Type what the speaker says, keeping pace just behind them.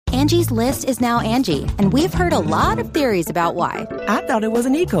Angie's List is now Angie, and we've heard a lot of theories about why. I thought it was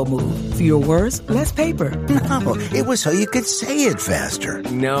an eco move. Fewer words, less paper. No, it was so you could say it faster.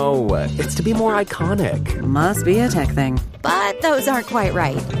 No, it's to be more iconic. Must be a tech thing. But those aren't quite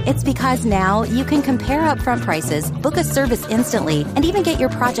right. It's because now you can compare upfront prices, book a service instantly, and even get your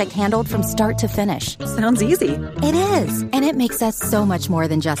project handled from start to finish. Sounds easy. It is, and it makes us so much more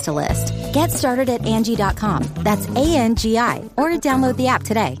than just a list. Get started at Angie.com. That's ANGI, or download the app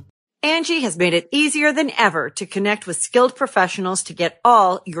today. Angie has made it easier than ever to connect with skilled professionals to get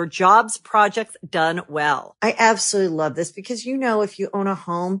all your jobs projects done well. I absolutely love this because, if you own a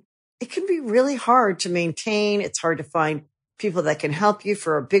home, it can be really hard to maintain. It's hard to find people that can help you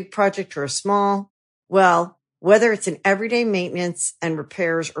for a big project or a small. Well, whether it's in everyday maintenance and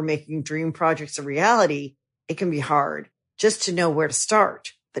repairs or making dream projects a reality, it can be hard just to know where to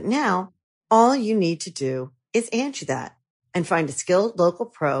start. But now all you need to do is Angie that and find a skilled local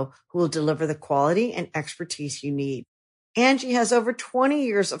pro who will deliver the quality and expertise you need. Angie has over 20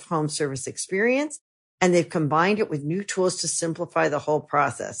 years of home service experience, and they've combined it with new tools to simplify the whole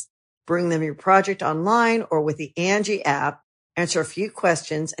process. Bring them your project online or with the Angie app, answer a few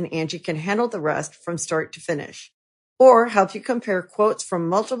questions, and Angie can handle the rest from start to finish. Or help you compare quotes from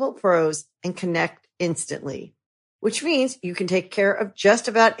multiple pros and connect instantly, which means you can take care of just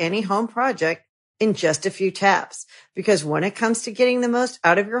about any home project in just a few taps. Because when it comes to getting the most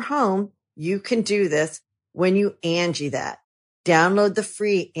out of your home, you can do this when you Angie that. Download the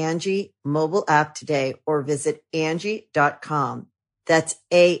free Angie mobile app today or visit Angie.com. That's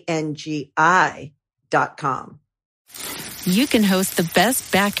ANGI.com. You can host the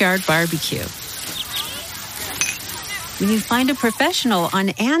best backyard barbecue when you find a professional on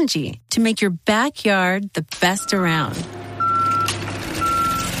Angie to make your backyard the best around.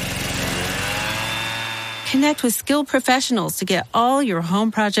 Connect with skilled professionals to get all your home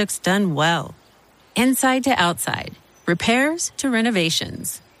projects done well. Inside to outside, repairs to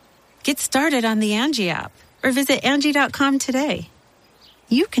renovations. Get started on the Angie app or visit Angie.com today.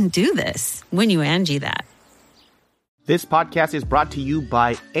 You can do this when you Angie that. This podcast is brought to you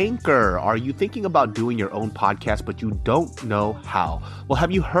by Anchor. Are you thinking about doing your own podcast, but you don't know how? Well,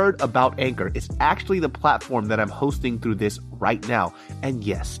 have you heard about Anchor? It's actually the platform that I'm hosting through this right now. And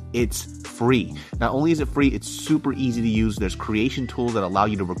yes, it's free. Not only is it free, it's super easy to use. There's creation tools that allow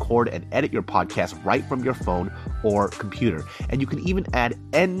you to record and edit your podcast right from your phone or computer. And you can even add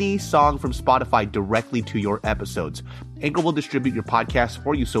any song from Spotify directly to your episodes. Anchor will distribute your podcast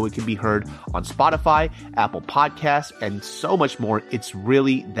for you so it can be heard on Spotify, Apple Podcasts, and so much more. It's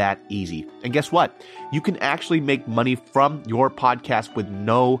really that easy. And guess what? You can actually make money from your podcast with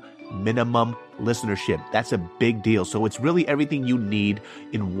no minimum listenership. That's a big deal. So it's really everything you need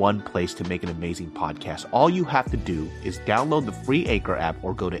in one place to make an amazing podcast. All you have to do is download the free Anchor app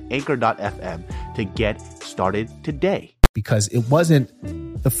or go to anchor.fm to get started today. Because it wasn't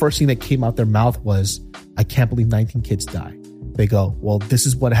the first thing that came out their mouth was, I can't believe 19 kids die. They go, well, this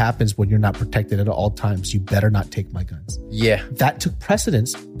is what happens when you're not protected at all times. You better not take my guns. Yeah. That took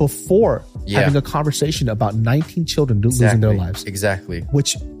precedence before having a conversation about 19 children losing their lives. Exactly.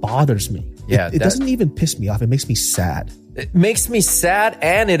 Which bothers me. Yeah. It doesn't even piss me off. It makes me sad. It makes me sad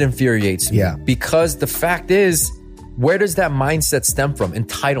and it infuriates me. Yeah. Because the fact is, where does that mindset stem from?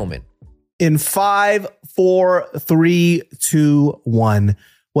 Entitlement. In 5, 4, 3, 2, 1.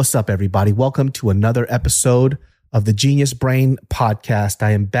 What's up, everybody? Welcome to another episode of the Genius Brain Podcast.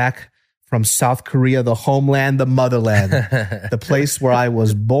 I am back from South Korea, the homeland, the motherland, the place where I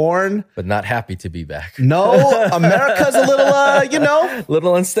was born. But not happy to be back. No, America's a little,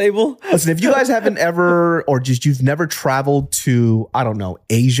 little unstable. Listen, if you guys haven't ever, or just you've never traveled to, I don't know,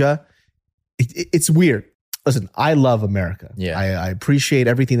 Asia, it's weird. Listen, I love America. Yeah. I appreciate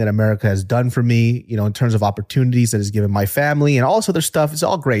everything that America has done for me, in terms of opportunities that it's given my family and all this other stuff. It's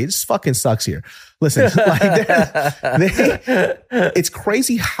all great. It just fucking sucks here. Listen, it's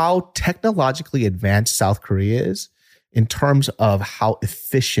crazy how technologically advanced South Korea is in terms of how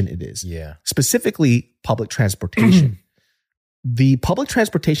efficient it is. Yeah. Specifically, public transportation. The public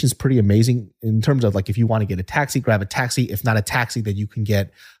transportation is pretty amazing in terms of, like, if you want to get a taxi, grab a taxi. If not a taxi, then you can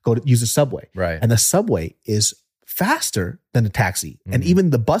go to use a subway. Right. And the subway is faster than the taxi. And even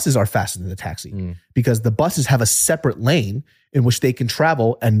the buses are faster than the taxi because the buses have a separate lane in which they can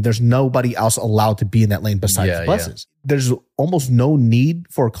travel and there's nobody else allowed to be in that lane besides the buses. Yeah. There's almost no need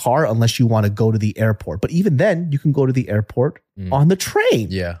for a car unless you want to go to the airport. But even then, you can go to the airport on the train.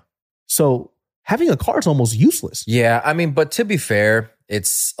 Yeah. So having a car is almost useless. Yeah, I mean, but to be fair,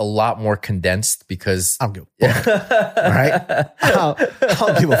 it's a lot more condensed because I don't give a fuck. All right? I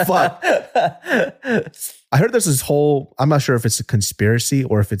don't give a fuck. I heard there's this whole, I'm not sure if it's a conspiracy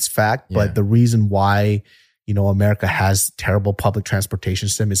or if it's fact, but the reason why, America has terrible public transportation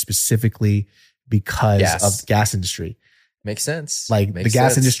system is specifically because of the gas industry. Makes sense. Like the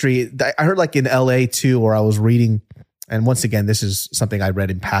gas industry, I heard like in LA too, where I was reading, and once again, this is something I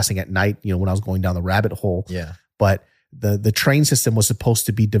read in passing at night, when I was going down the rabbit hole. Yeah. But the train system was supposed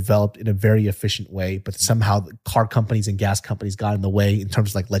to be developed in a very efficient way, but somehow the car companies and gas companies got in the way in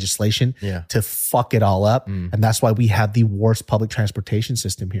terms of like legislation to fuck it all up. And that's why we have the worst public transportation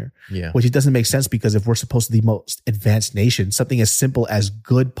system here, which it doesn't make sense because if we're supposed to be the most advanced nation, something as simple as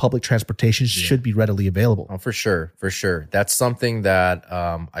good public transportation should be readily available. Oh, for sure. For sure. That's something that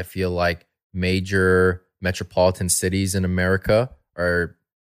I feel like major metropolitan cities in America are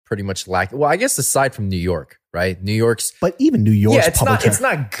pretty much lacking. Well, I guess aside from New York, right? But even New York's it's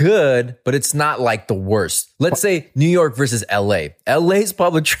not good, but it's not like the worst. Let's say New York versus LA. LA's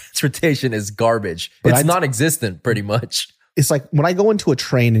public transportation is garbage. It's non-existent pretty much. It's like when I go into a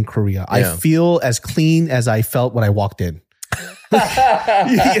train in Korea, I feel as clean as I felt when I walked in. You know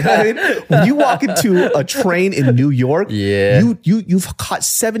what I mean? When you walk into a train in New York, you've caught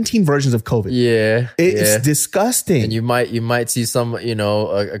 17 versions of COVID. It's disgusting. And you might see some,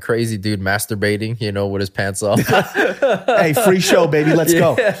 a crazy dude masturbating, with his pants off. Hey, free show, baby. Let's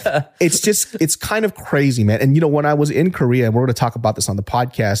go. It's kind of crazy, man. And when I was in Korea, and we're going to talk about this on the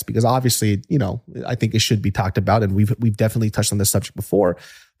podcast because obviously, I think it should be talked about, and we've definitely touched on this subject before.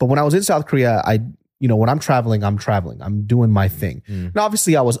 But when I was in South Korea, when I'm traveling. I'm doing my thing. And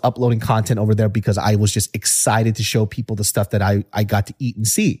obviously I was uploading content over there because I was just excited to show people the stuff that I got to eat and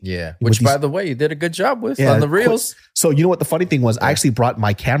see. Yeah. Which by the way, you did a good job with on the reels. So you know what the funny thing was? I actually brought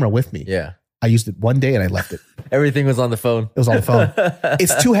my camera with me. Yeah. I used it one day and I left it. Everything was on the phone. It was on the phone.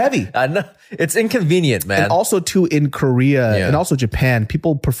 It's too heavy. I know. It's inconvenient, man. And also too in Korea and also Japan,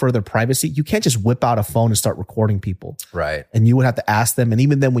 people prefer their privacy. You can't just whip out a phone and start recording people. Right. And you would have to ask them. And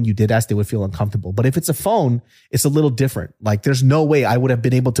even then when you did ask, they would feel uncomfortable. But if it's a phone, it's a little different. Like there's no way I would have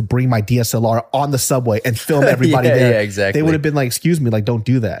been able to bring my DSLR on the subway and film everybody there. Yeah, exactly. They would have been like, excuse me, like don't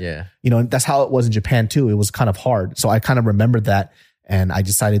do that. Yeah. And that's how it was in Japan too. It was kind of hard. So I kind of remembered that. And I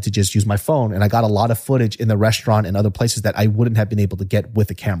decided to just use my phone. And I got a lot of footage in the restaurant and other places that I wouldn't have been able to get with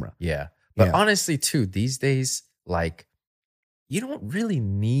a camera. Yeah. But honestly, too, these days, like, you don't really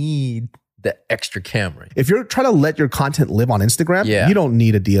need the extra camera. If you're trying to let your content live on Instagram, you don't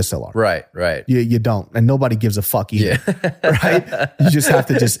need a DSLR. Right. You don't. And nobody gives a fuck either. Right? You just have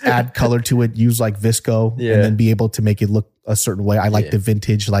to just add color to it, use like Visco, and then be able to make it look a certain way. I like the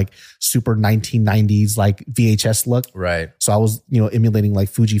vintage, like super 1990s, like VHS look. Right. So I was, emulating like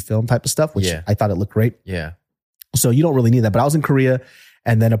Fujifilm type of stuff, which I thought it looked great. Yeah. So you don't really need that. But I was in Korea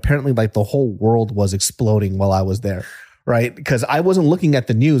and then apparently like the whole world was exploding while I was there. Right. Because I wasn't looking at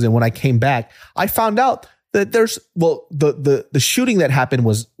the news. And when I came back, I found out that the shooting that happened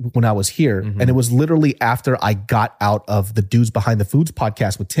was when I was here. And it was literally after I got out of the Dudes Behind the Foods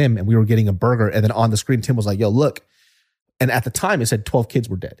podcast with Tim and we were getting a burger. And then on the screen, Tim was like, yo, look. And at the time it said 12 kids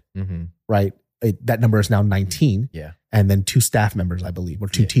were dead. Right. That number is now 19. Yeah. And then 2 staff members, I believe, or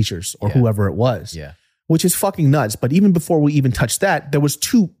 2 teachers or whoever it was. Yeah. Which is fucking nuts. But even before we even touched that, there was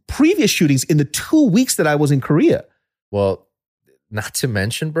 2 previous shootings in the 2 weeks that I was in Korea. Well, not to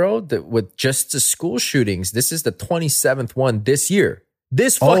mention, bro, that with just the school shootings, this is the 27th one this year.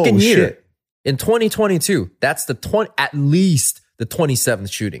 This fucking year. Shit. In 2022. That's at least the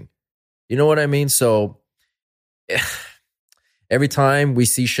 27th shooting. You know what I mean? So every time we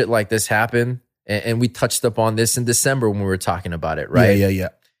see shit like this happen, and we touched up on this in December when we were talking about it, right? Yeah.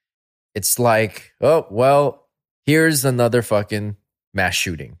 It's like, oh, well, here's another fucking mass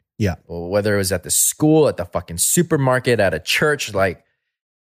shooting. Yeah. Whether it was at the school, at the fucking supermarket, at a church, like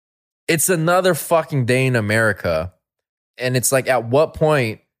it's another fucking day in America. And it's like, at what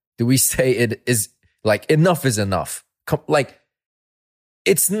point do we say it is like enough is enough? Like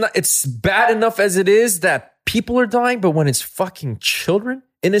it's bad enough as it is that people are dying, but when it's fucking children,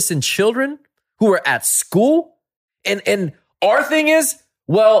 innocent children who are at school and our thing is,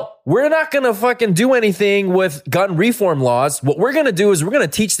 well, we're not going to fucking do anything with gun reform laws. What we're going to do is we're going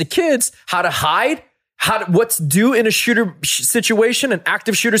to teach the kids how to hide, what to do in a shooter situation, an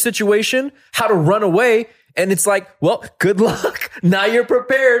active shooter situation, how to run away. And it's like, well, good luck. Now you're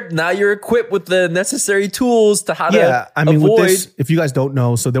prepared. Now you're equipped with the necessary tools to avoid. With this, if you guys don't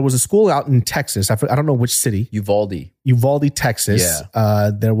know, so there was a school out in Texas. I don't know which city. Uvalde, Texas.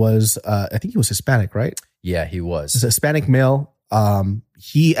 Yeah. There was, I think he was Hispanic, right? Yeah, he was. He's a Hispanic male.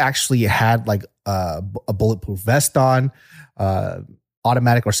 He actually had like a bulletproof vest on.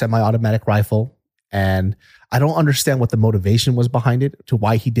 automatic or semi-automatic rifle. And I don't understand what the motivation was behind it, to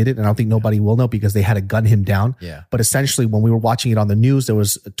why he did it. And I don't think nobody will know because they had to gun him down. Yeah. But essentially, when we were watching it on the news, there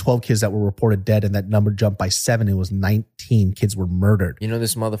was 12 kids that were reported dead, and that number jumped by 7. It was 19 kids were murdered. You know,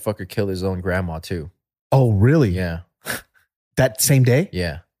 this motherfucker killed his own grandma too. Oh, really? Yeah. That same day?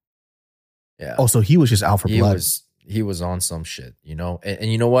 Yeah. Yeah. Oh, so he was just out for blood. He was on some shit, you know?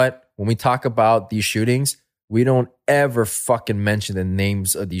 And you know what? When we talk about these shootings, we don't ever fucking mention the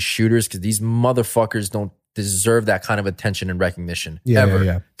names of these shooters because these motherfuckers don't deserve that kind of attention and recognition ever.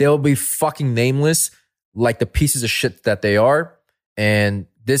 Yeah. They'll be fucking nameless like the pieces of shit that they are. And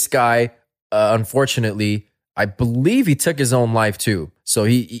this guy, unfortunately, I believe he took his own life too. So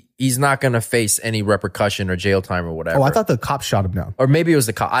he's not going to face any repercussion or jail time or whatever. Oh, I thought the cop shot him down. Or maybe it was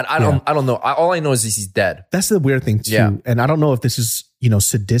the cop. I don't know. All I know is he's dead. That's the weird thing too. Yeah. And I don't know if this is,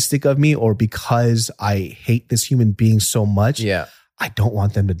 sadistic of me or because I hate this human being so much. Yeah. I don't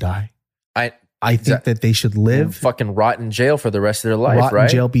want them to die. I think that they should live. Fucking rot in jail for the rest of their life, rot right? in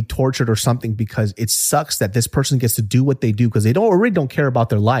jail, be tortured or something, because it sucks that this person gets to do what they do because they already don't care about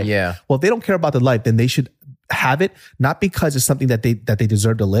their life. Yeah. Well, if they don't care about their life, then they should have it, not because it's something that they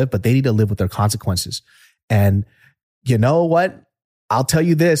deserve to live, but they need to live with their consequences. And you know what? I'll tell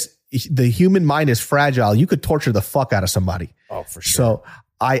you this, the human mind is fragile. You could torture the fuck out of somebody. Oh, for sure. So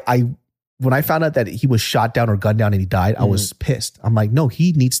I when I found out that he was shot down or gunned down and he died, I was pissed. I'm like, no,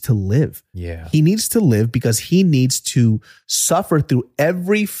 he needs to live. Yeah. He needs to live because he needs to suffer through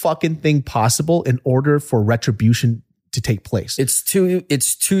every fucking thing possible in order for retribution to take place. It's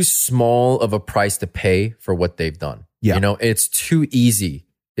too small of a price to pay for what they've done. Yeah. It's too easy.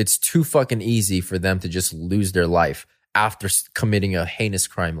 It's too fucking easy for them to just lose their life after committing a heinous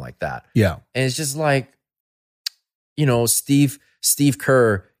crime like that. Yeah. And it's just like, Steve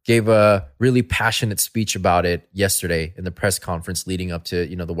Kerr gave a really passionate speech about it yesterday in the press conference leading up to,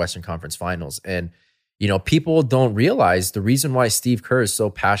 the Western Conference Finals. And, people don't realize the reason why Steve Kerr is so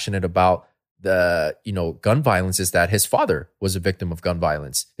passionate about the, gun violence is that his father was a victim of gun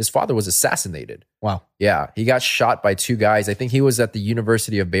violence. His father was assassinated. Wow. Yeah. He got shot by 2 guys. I think he was at the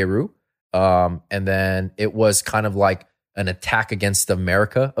University of Beirut. And then it was kind of like an attack against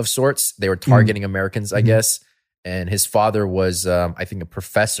America of sorts. They were targeting Americans, I guess. And his father was, I think, a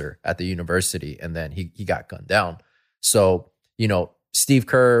professor at the university. And then he got gunned down. So, Steve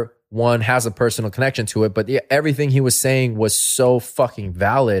Kerr, one, has a personal connection to it. But everything he was saying was so fucking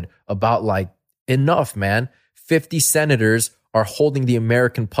valid about like, enough, man. 50 senators are holding the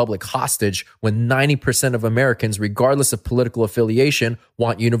American public hostage when 90% of Americans, regardless of political affiliation,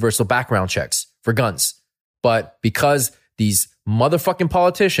 want universal background checks for guns. But because these motherfucking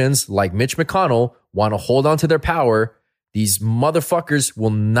politicians like Mitch McConnell want to hold on to their power, these motherfuckers will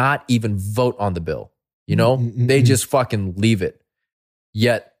not even vote on the bill. They just fucking leave it.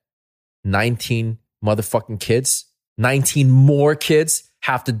 Yet 19 motherfucking kids, 19 more kids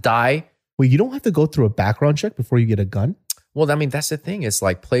have to die. Well, you don't have to go through a background check before you get a gun. Well, I mean, that's the thing. It's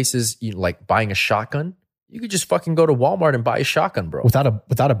like places, like buying a shotgun. You could just fucking go to Walmart and buy a shotgun, bro. Without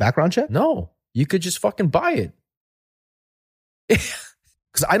a background check? No, you could just fucking buy it.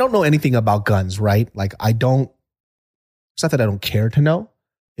 Because I don't know anything about guns, right? Like it's not that I don't care to know.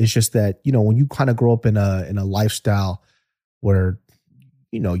 It's just that, when you kind of grow up in a lifestyle where,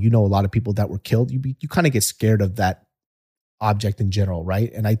 you know a lot of people that were killed, you kind of get scared of that object in general,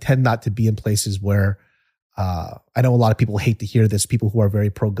 right? And I tend not to be in places where, I know a lot of people hate to hear this, people who are very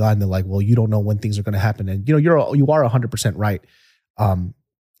pro-gun, they're like, well, you don't know when things are going to happen. And, you are 100% right. And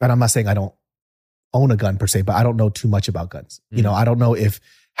I'm not saying I don't own a gun per se, but I don't know too much about guns. I don't know if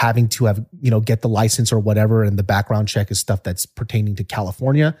having to have, get the license or whatever and the background check is stuff that's pertaining to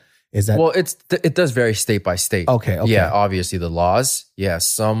California. Is that? Well, it does vary state by state. Okay. Yeah, obviously the laws. Yeah,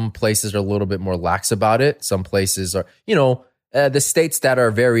 some places are a little bit more lax about it. Some places are, the states that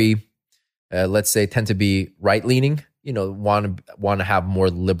are very, let's say, tend to be right-leaning, want to have more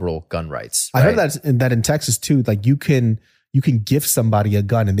liberal gun rights. Right? I heard that in Texas too, like you can gift somebody a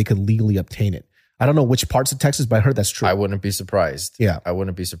gun and they could legally obtain it. I don't know which parts of Texas, but I heard that's true. I wouldn't be surprised. Yeah. I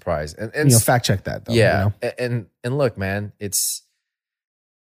wouldn't be surprised. And fact check that though. Yeah. And look, man, it's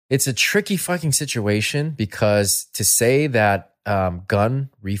a tricky fucking situation because to say that gun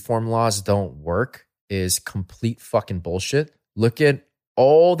reform laws don't work is complete fucking bullshit. Look at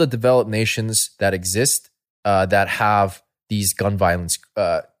all the developed nations that exist that have these gun violence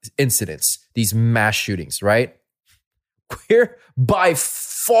incidents, these mass shootings, right? We're by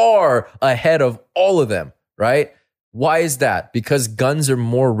far ahead of all of them, right? Why is that? Because guns are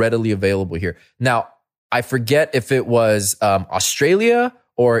more readily available here. Now, I forget if it was Australia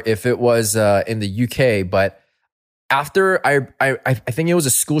or if it was in the UK, but after I think it was a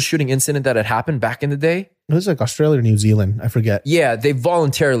school shooting incident that had happened back in the day. It was like Australia or New Zealand. I forget. Yeah, they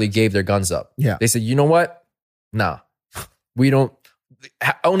voluntarily gave their guns up. Yeah. They said, you know what? Nah, we don't.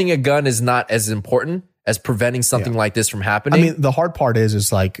 Owning a gun is not as important as preventing something like this from happening. I mean, the hard part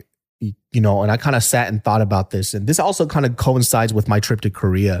is like, you know, and I kind of sat and thought about this, and this also kind of coincides with my trip to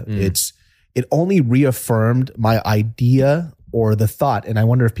Korea. It only reaffirmed my idea or the thought, and I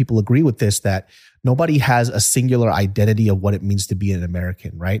wonder if people agree with this, that nobody has a singular identity of what it means to be an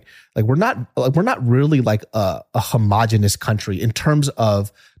American, right? Like we're not really like a homogenous country in terms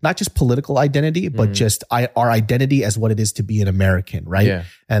of not just political identity, but just our identity as what it is to be an American, right? Yeah.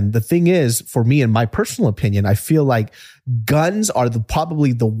 And the thing is, for me, in my personal opinion, I feel like guns are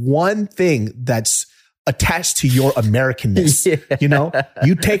probably the one thing that's attached to your Americanness. Yeah. You know,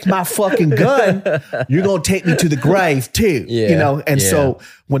 you take my fucking gun, you're going to take me to the grave too, you know? And so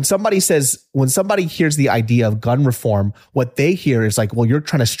when somebody hears the idea of gun reform, what they hear is like, well, you're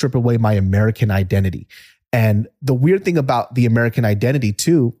trying to strip away my American identity. And the weird thing about the American identity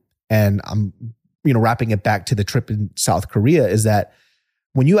too, and I'm, you know, wrapping it back to the trip in South Korea, is that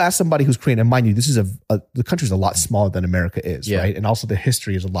when you ask somebody who's Korean, and mind you, this is the country's a lot smaller than America is, right? And also the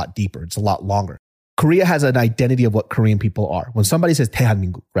history is a lot deeper. It's a lot longer. Korea has an identity of what Korean people are. When somebody says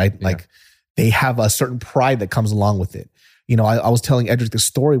대한민국, right? Yeah. Like they have a certain pride that comes along with it. You know, I was telling Edric the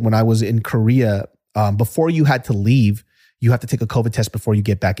story when I was in Korea, before you had to leave, you have to take a COVID test before you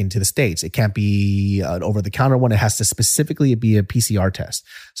get back into the States. It can't be an over-the-counter one. It has to specifically be a PCR test.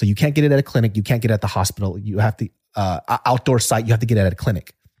 So you can't get it at a clinic. You can't get it at the hospital. You have to, outdoor site, you have to get it at a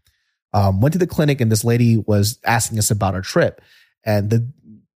clinic. Went to the clinic and this lady was asking us about our trip. And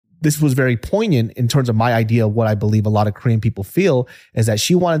this was very poignant in terms of my idea of what I believe a lot of Korean people feel, is that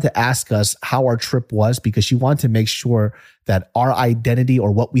she wanted to ask us how our trip was, because she wanted to make sure that our identity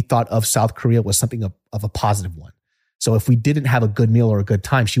or what we thought of South Korea was something of a positive one. So if we didn't have a good meal or a good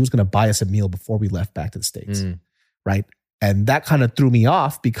time, she was going to buy us a meal before we left back to the States. Right. And that kind of threw me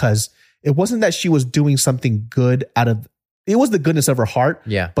off, because it wasn't that she was doing something good it was the goodness of her heart.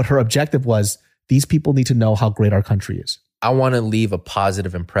 Yeah. But her objective was, these people need to know how great our country is. I want to leave a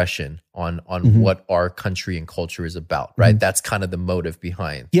positive impression on what our country and culture is about, right? That's kind of the motive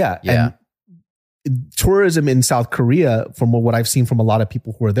behind. Yeah. And tourism in South Korea, from what I've seen from a lot of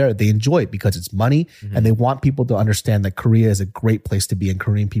people who are there, they enjoy it because it's money, and they want people to understand that Korea is a great place to be and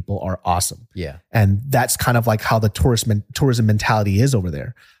Korean people are awesome. Yeah. And that's kind of like how the tourism mentality is over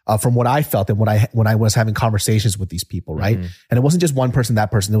there. From what I felt and when I was having conversations with these people, right? And it wasn't just one person,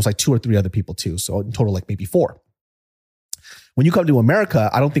 that person, there was like 2 or 3 other people too. So in total, like maybe 4. When you come to America,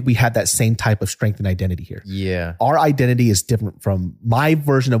 I don't think we had that same type of strength and identity here. Yeah. Our identity is different from my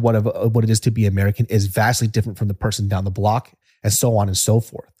version of what it is to be American is vastly different from the person down the block, and so on and so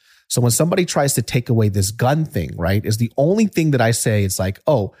forth. So when somebody tries to take away this gun thing, right, is the only thing that I say, it's like,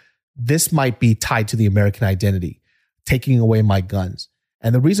 oh, this might be tied to the American identity, taking away my guns.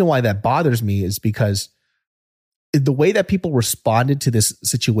 And the reason why that bothers me is because the way that people responded to this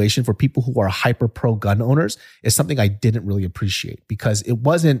situation for people who are hyper pro gun owners is something I didn't really appreciate, because it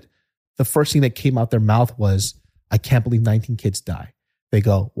wasn't the first thing that came out their mouth was, I can't believe 19 kids die. They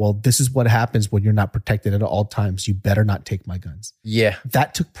go, well, this is what happens when you're not protected at all times. You better not take my guns. Yeah.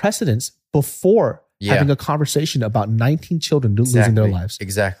 That took precedence before having a conversation about 19 children losing their lives.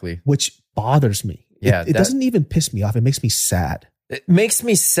 Exactly. Which bothers me. Yeah. It doesn't even piss me off. It makes me sad. It makes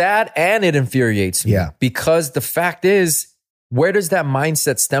me sad and it infuriates me. Yeah. Because the fact is, where does that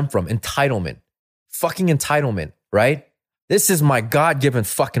mindset stem from? Entitlement. Fucking entitlement, right? This is my God-given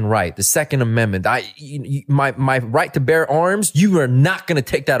fucking right. The Second Amendment. My right to bear arms, you are not going to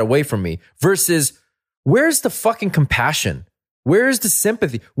take that away from me. Versus, where's the fucking compassion? Where's the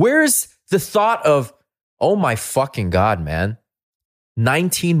sympathy? Where's the thought of, oh my fucking God, man.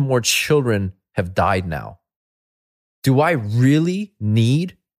 19 more children have died now. Do I really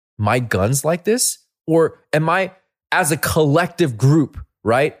need my guns like this? Or am I, as a collective group,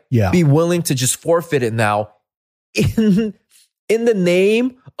 right? Yeah. Be willing to just forfeit it now in the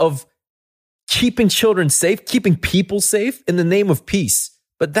name of keeping children safe, keeping people safe, in the name of peace.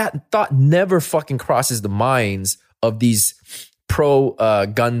 But that thought never fucking crosses the minds of these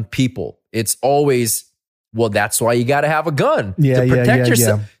pro-gun people. It's always, well, that's why you got to have a gun to protect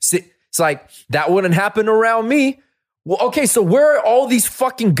yourself. See, it's like, that wouldn't happen around me. Well, okay, so where are all these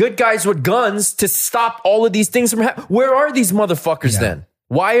fucking good guys with guns to stop all of these things from happening? Where are these motherfuckers then?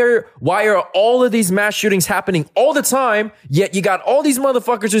 Why are all of these mass shootings happening all the time, yet you got all these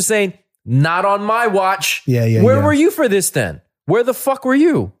motherfuckers who are saying, not on my watch. Where were you for this then? Where the fuck were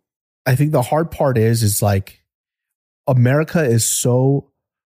you? I think the hard part is like, America is so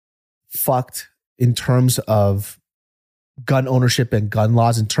fucked in terms of gun ownership and gun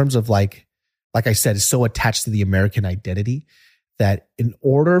laws in terms of like I said, is so attached to the American identity that in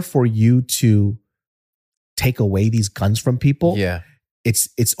order for you to take away these guns from people,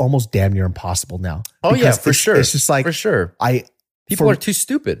 it's almost damn near impossible now. Oh yeah, for sure. It's just like, for sure. People are too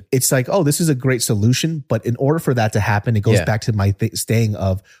stupid. It's like, oh, this is a great solution. But in order for that to happen, it goes back to my staying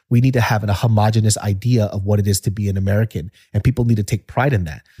of we need to have a homogenous idea of what it is to be an American. And people need to take pride in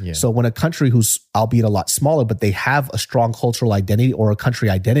that. Yeah. So when a country who's albeit a lot smaller, but they have a strong cultural identity or a country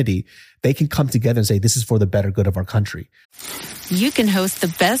identity, they can come together and say, this is for the better good of our country. You can host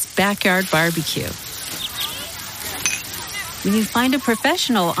the best backyard barbecue when you find a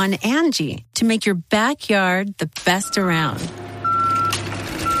professional on Angie to make your backyard the best around.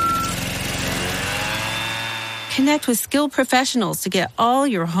 Connect with skilled professionals to get all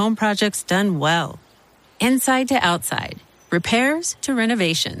your home projects done well. Inside to outside, repairs to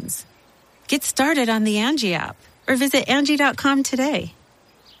renovations. Get started on the Angie app or visit Angie.com today.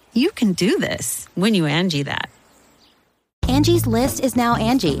 You can do this when you Angie that. Angie's List is now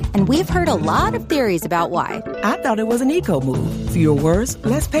Angie, and we've heard a lot of theories about why. I thought it was an eco move. Fewer words,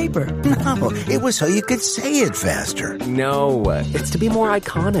 less paper. No, it was so you could say it faster. No, it's to be more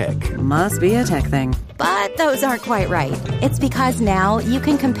iconic. Must be a tech thing. But those aren't quite right. It's because now you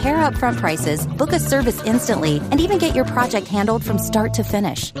can compare upfront prices, book a service instantly, and even get your project handled from start to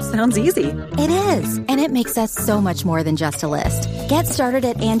finish. Sounds easy. It is, and it makes us so much more than just a list. Get started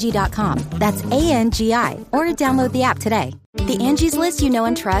at Angie.com. That's ANGI, or download the app today. The Angie's List you know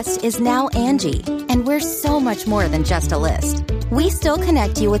and trust is now Angie, and we're so much more than just a list. We still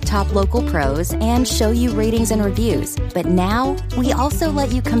connect you with top local pros and show you ratings and reviews, but now we also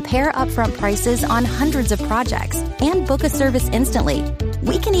let you compare upfront prices on hundreds of projects and book a service instantly.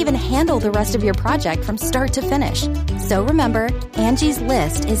 We can even handle the rest of your project from start to finish. So remember, Angie's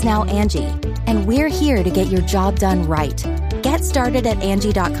List is now Angie, and we're here to get your job done right. Get started at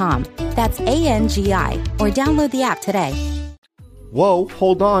Angie.com. That's ANGI, or download the app today. Whoa,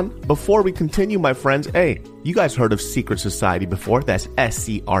 hold on. Before we continue, my friends, hey, you guys heard of Secret Society before? That's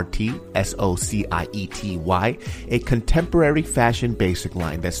SCRT-SOCIETY, a contemporary fashion basic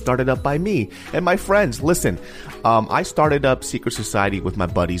line that started up by me and my friends. Listen, I started up Secret Society with my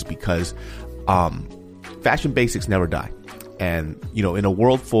buddies because fashion basics never die. And, you know, in a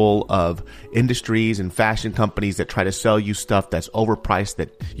world full of industries and fashion companies that try to sell you stuff that's overpriced, that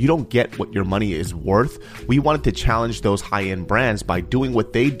you don't get what your money is worth, we wanted to challenge those high-end brands by doing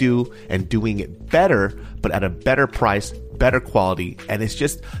what they do and doing it better, but at a better price, better quality. And it's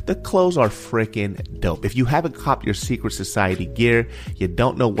just, the clothes are freaking dope. If you haven't copped your Secret Society gear, you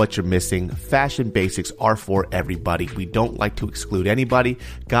don't know what you're missing. Fashion basics are for everybody. We don't like to exclude anybody.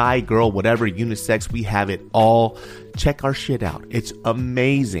 Guy, girl, whatever, unisex, we have it all. Check our shit out. It's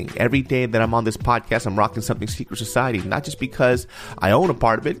amazing. Every day that I'm on this podcast, I'm rocking something Secret Society, not just because I own a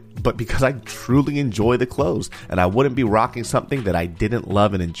part of it, but because I truly enjoy the clothes, and I wouldn't be rocking something that I didn't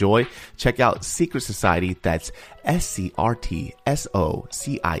love and enjoy. Check out Secret Society. That's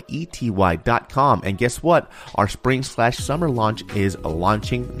SCRTSOCIETY.com. And guess what? Our spring/summer launch is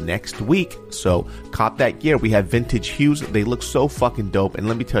launching next week. So cop that gear. We have vintage hues. They look so fucking dope. And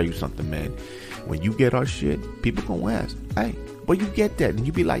let me tell you something, man. When you get our shit, people gonna ask, hey, where you get that? And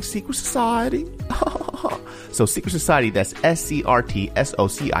you be like, Secret Society. So Secret Society, that's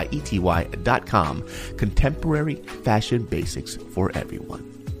SCRTSOCIETY.com. Contemporary fashion basics for everyone.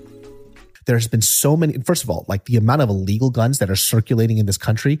 There's been so many, first of all, like the amount of illegal guns that are circulating in this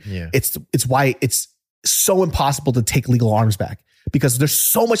country. Yeah. It's why it's so impossible to take legal arms back, because there's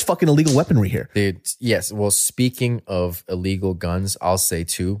so much fucking illegal weaponry here. Dude, yes. Well, speaking of illegal guns, I'll say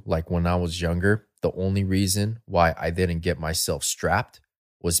too, like when I was younger, the only reason why I didn't get myself strapped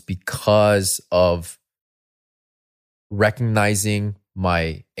was because of recognizing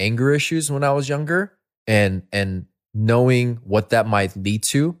my anger issues when I was younger and knowing what that might lead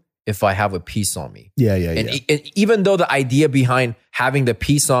to if I have a piece on me. And even though the idea behind having the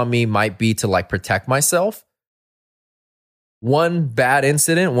piece on me might be to like protect myself, one bad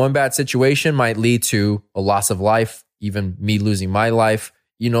incident, one bad situation might lead to a loss of life, even me losing my life,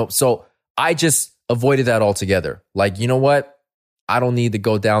 you know. So I just avoided that altogether. Like, you know what? I don't need to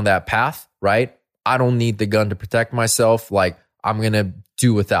go down that path, right? I don't need the gun to protect myself. Like, I'm going to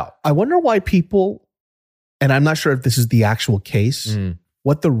do without. I wonder why people, and I'm not sure if this is the actual case,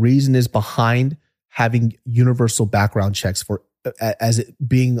 what the reason is behind having universal background checks for as it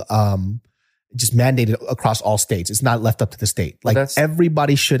being just mandated across all states. It's not left up to the state. Like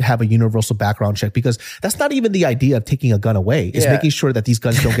everybody should have a universal background check, because that's not even the idea of taking a gun away. It's making sure that these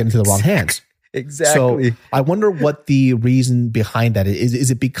guns don't get into the wrong hands. Exactly. So I wonder what the reason behind that is.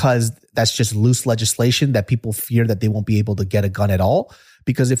 Is it because that's just loose legislation that people fear that they won't be able to get a gun at all?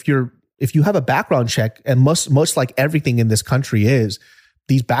 Because if you have a background check, and most like everything in this country is,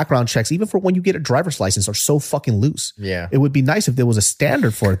 these background checks, even for when you get a driver's license, are so fucking loose. Yeah. It would be nice if there was a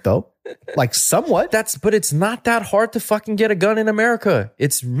standard for it though. Like somewhat. But it's not that hard to fucking get a gun in America.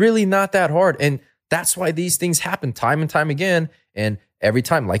 It's really not that hard. And that's why these things happen time and time again. And every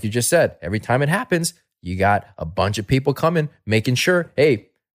time, like you just said, every time it happens, you got a bunch of people coming, making sure, hey,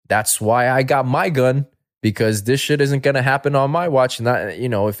 that's why I got my gun, because this shit isn't going to happen on my watch. And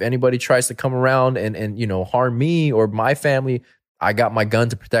if anybody tries to come around and harm me or my family, I got my gun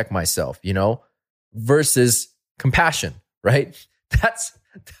to protect myself, versus compassion, right?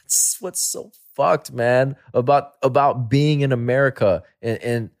 That's what's so fucked, man, about being in America.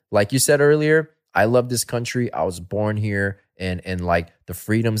 And like you said earlier, I love this country. I was born here, and like the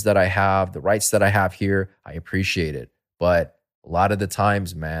freedoms that I have, the rights that I have here, I appreciate it. But a lot of the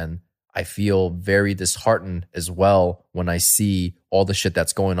times, man, I feel very disheartened as well when I see all the shit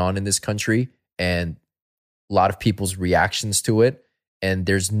that's going on in this country and a lot of people's reactions to it. And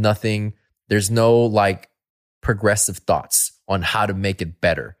there's no like progressive thoughts on how to make it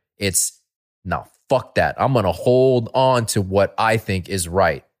better. It's no, fuck that. I'm going to hold on to what I think is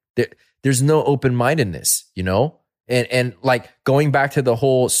right. There's no open-mindedness, And like going back to the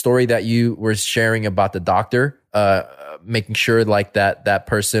whole story that you were sharing about the doctor, making sure like that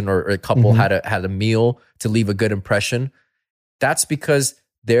person or a couple had a meal to leave a good impression. That's because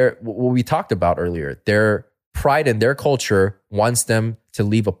what we talked about earlier, their pride in their culture wants them to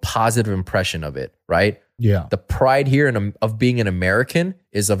leave a positive impression of it, right? Yeah. The pride here of being an American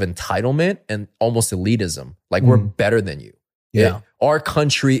is of entitlement and almost elitism. Like we're better than you. Yeah. Our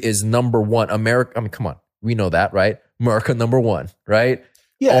country is number one. America, I mean, come on. We know that, right? America number one, right?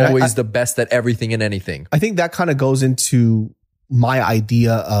 Yeah. Always the best at everything and anything. I think that kind of goes into my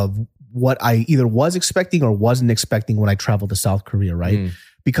idea of what I either was expecting or wasn't expecting when I traveled to South Korea, right?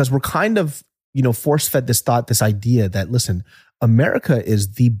 Because we're kind of, force-fed this idea that, listen, America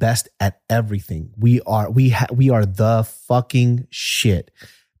is the best at everything. We are the fucking shit.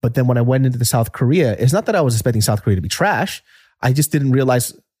 But then when I went into the South Korea, it's not that I was expecting South Korea to be trash. I just didn't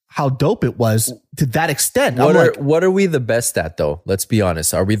realize how dope it was to that extent. What are we the best at, though? Let's be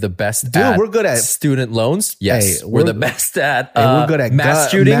honest. Are we the best at we're good at student loans? Yes. Hey, we're the best at we're good at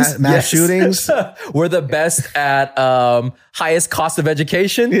mass shootings. Mass shootings. We're the best at highest cost of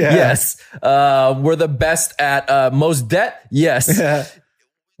education. Yeah. Yes. We're the best at most debt. Yes. Yeah.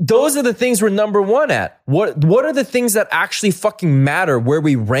 Those are the things we're number one at. What are the things that actually fucking matter where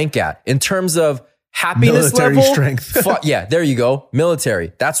we rank at in terms of happiness military level? strength. Yeah, there you go.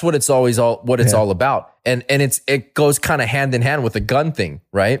 Military. That's what it's always all about. And it goes kind of hand in hand with the gun thing,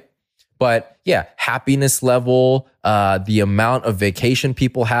 right? But yeah, happiness level, the amount of vacation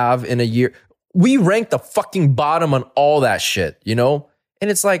people have in a year. We rank the fucking bottom on all that shit, And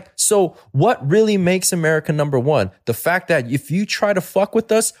it's like, so what really makes America number one? The fact that if you try to fuck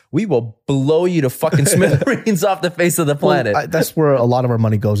with us, we will blow you to fucking smithereens off the face of the planet. Well, that's where a lot of our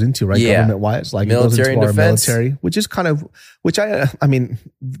money goes into, right? Yeah. Government-wise. Like Military it goes into and our defense. military, which I mean,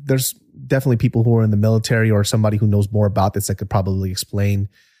 there's definitely people who are in the military or somebody who knows more about this that could probably explain,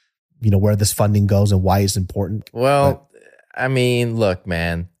 where this funding goes and why it's important. Well, I mean, look,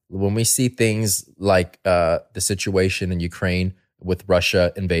 man, when we see things like the situation in Ukraine, with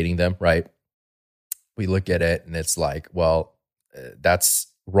Russia invading them, right? We look at it and it's like, well, that's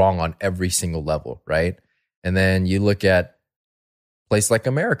wrong on every single level, right? And then you look at a place like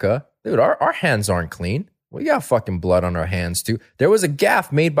America, dude, our hands aren't clean. We got fucking blood on our hands too. There was a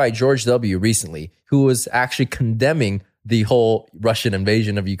gaffe made by George W. recently who was actually condemning the whole Russian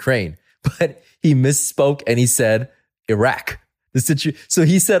invasion of Ukraine, but he misspoke and he said Iraq. So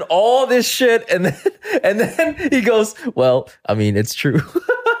he said all this shit and then he goes, well, I mean, it's true.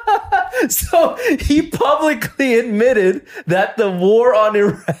 So he publicly admitted that the war on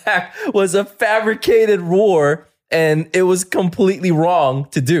Iraq was a fabricated war and it was completely wrong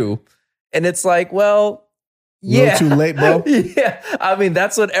to do. And it's like, well, yeah. Too late, bro. Yeah. I mean,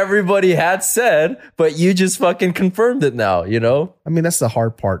 that's what everybody had said, but you just fucking confirmed it now, I mean, that's the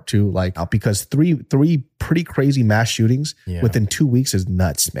hard part too, because three pretty crazy mass shootings within 2 weeks is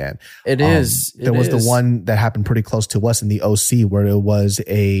nuts, man. It is. There was the one that happened pretty close to us in the OC where it was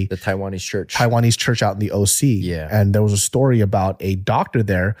the Taiwanese church out in the OC. Yeah. And there was a story about a doctor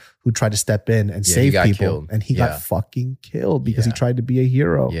there who tried to step in and save people. Killed. And he got fucking killed because he tried to be a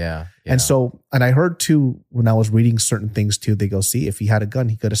hero. Yeah. And I heard too, when I was reading certain things too, they go, see, if he had a gun,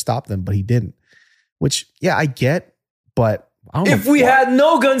 he could have stopped them, but he didn't. Which, yeah, I get, but If we had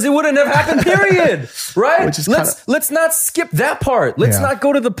no guns, it wouldn't have happened, period. Right? Let's not skip that part. Let's not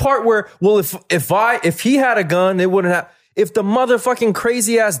go to the part where, well, if he had a gun, it wouldn't have. If the motherfucking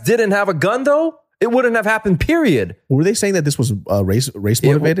crazy ass didn't have a gun, though, it wouldn't have happened, period. Were they saying that this was race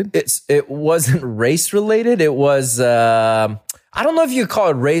motivated? It wasn't race related. It was, I don't know if you could call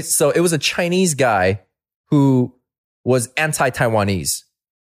it race. So it was a Chinese guy who was anti-Taiwanese.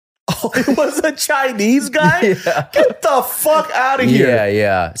 Oh, it was a Chinese guy? Yeah. Get the fuck out of here.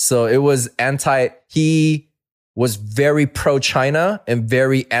 Yeah. So it was he was very pro-China and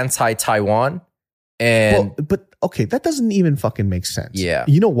very anti-Taiwan. But okay, that doesn't even fucking make sense. Yeah.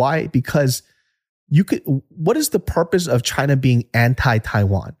 You know why? Because what is the purpose of China being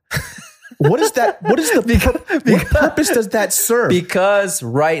anti-Taiwan? What purpose does that serve? Because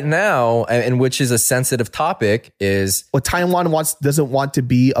right now, and which is a sensitive topic, is Taiwan doesn't want to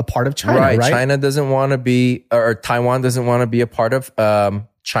be a part of China, right? China doesn't want to be, or Taiwan doesn't want to be a part of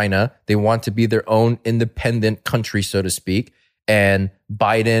China. They want to be their own independent country, so to speak. And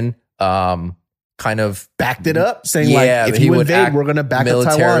Biden kind of backed it up, saying if you invade, we're going to back up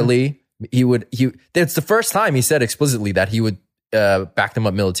Taiwan. It's the first time he said explicitly that he would back them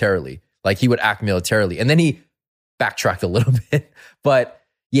up militarily. Like he would act militarily. And then he backtracked a little bit. But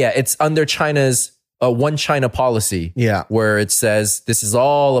yeah, it's under China's one China policy. Yeah. Where it says this is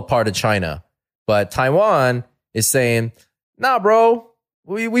all a part of China. But Taiwan is saying, nah, bro,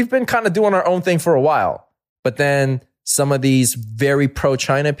 we've been kind of doing our own thing for a while. But then some of these very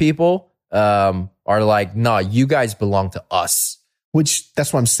pro-China people are like, nah, you guys belong to us. Which,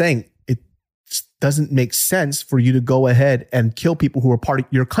 that's what I'm saying. Doesn't make sense for you to go ahead and kill people who are part of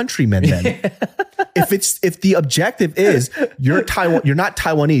your countrymen then. If the objective is you're not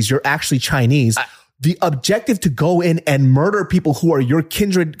Taiwanese, you're actually Chinese. The objective to go in and murder people who are your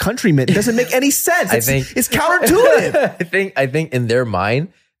kindred countrymen doesn't make any sense. It's counterintuitive. I think in their mind,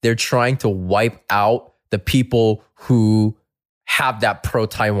 they're trying to wipe out the people who have that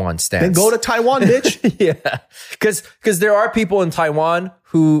pro-Taiwan stance. Then go to Taiwan, bitch. Yeah. Because there are people in Taiwan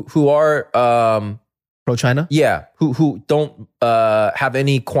who are pro-China. Yeah, who don't have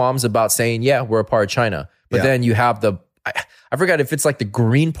any qualms about saying, yeah, we're a part of China. But then you have I forgot if it's like the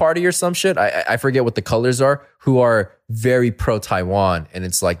Green Party or some shit. I forget what the colors are, who are very pro-Taiwan. And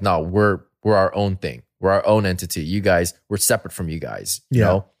it's like, no, we're our own thing. We're our own entity. You guys, we're separate from you guys. You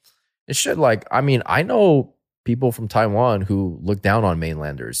know? It should I know people from Taiwan who look down on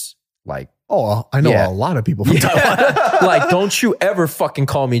mainlanders. Like, oh, I know a lot of people from Taiwan. Like, don't you ever fucking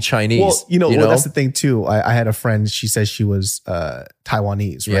call me Chinese. Well, you know? That's the thing too. I had a friend, she says she was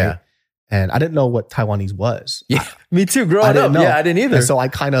Taiwanese, right? Yeah. And I didn't know what Taiwanese was. Yeah, me too, growing up. Yeah, I didn't either. And so I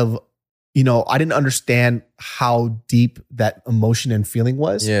kind of, I didn't understand how deep that emotion and feeling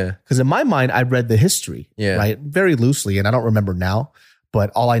was. Yeah. Because in my mind, I read the history, right? Very loosely, and I don't remember now. But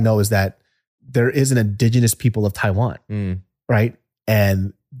all I know is that there is an indigenous people of Taiwan, right?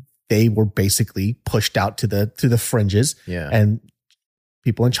 And they were basically pushed out to the fringes, and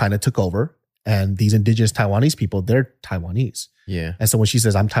people in China took over. And these indigenous Taiwanese people, they're Taiwanese. Yeah. And so when she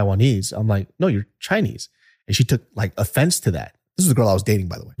says, I'm Taiwanese, I'm like, no, you're Chinese. And she took like offense to that. This is the girl I was dating,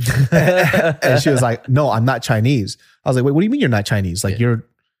 by the way. And she was like, no, I'm not Chinese. I was like, wait, what do you mean you're not Chinese? Like you're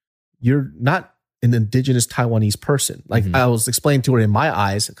not an indigenous Taiwanese person. Like I was explaining to her in my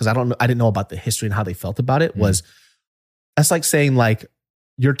eyes, because I didn't know about the history and how they felt about it, was that's like saying like,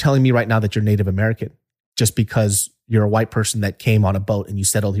 you're telling me right now that you're Native American just because you're a white person that came on a boat and you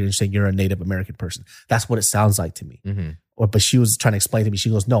settled here and saying you're a Native American person. That's what it sounds like to me. But she was trying to explain to me. She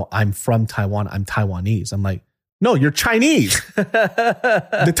goes, no, I'm from Taiwan. I'm Taiwanese. I'm like, no, you're Chinese.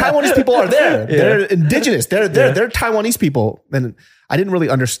 The Taiwanese people are there. Yeah. They're indigenous. They're Taiwanese people. And I didn't really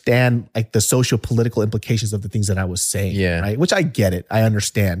understand like the socio-political implications of the things that I was saying. Yeah. Right. Which I get it. I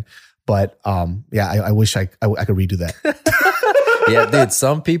understand. But I wish I could redo that. Yeah, dude.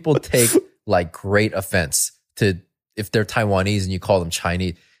 Some people take like great offense to if they're Taiwanese and you call them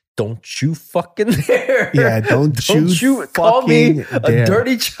Chinese. Don't you fucking dare. Yeah, don't you call me dare. a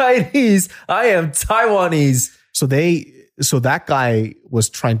dirty Chinese. I am Taiwanese. So that guy was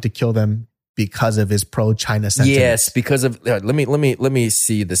trying to kill them because of his pro-China sentiment. Yes, because of let me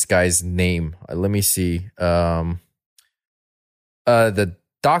see this guy's name. Let me see. The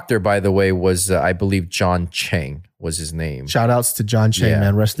doctor, by the way, was was John Cheng was his name. Shout outs to John Cheng,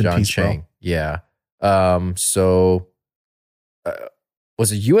 man. Rest in peace, Cheng. Bro. Yeah.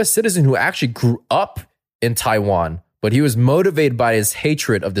 Was a U.S. citizen who actually grew up in Taiwan, but he was motivated by his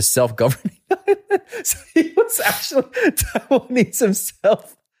hatred of the self-governing island. So he was actually Taiwanese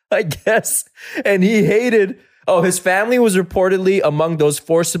himself, I guess. And he hated Oh, his family was reportedly among those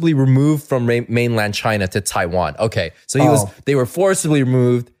forcibly removed from mainland China to Taiwan. Okay, so they were forcibly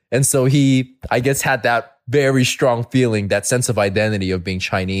removed, and so he, I guess, had that very strong feeling, that sense of identity of being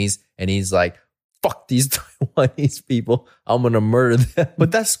Chinese, and he's like, fuck these Taiwanese people, I'm gonna murder them.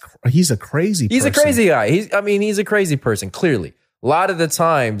 But he's a crazy person. He's a crazy guy. He's a crazy person, clearly. A lot of the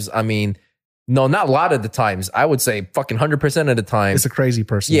times, no, not a lot of the times. I would say fucking 100% of the time. It's a crazy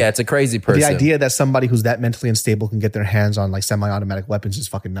person. Yeah, it's a crazy person. But the idea that somebody who's that mentally unstable can get their hands on like semi-automatic weapons is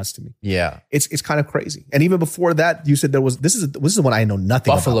fucking nuts to me. Yeah. It's kind of crazy. And even before that, you said this is one I know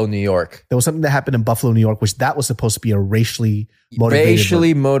nothing Buffalo, about. New York. There was something that happened in Buffalo, New York, which that was supposed to be a racially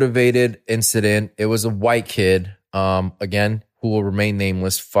motivated incident. It was a white kid, again, who will remain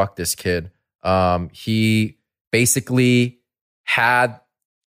nameless. Fuck this kid. He basically had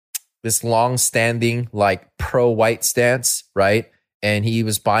this long-standing like pro-white stance, right? And he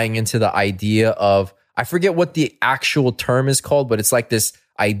was buying into the idea of, I forget what the actual term is called, but it's like this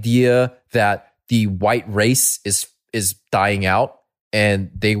idea that the white race is dying out,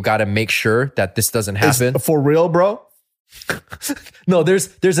 and they got to make sure that this doesn't happen. For real, bro? No,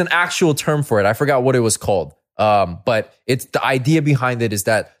 there's an actual term for it. I forgot what it was called. But it's the idea behind it is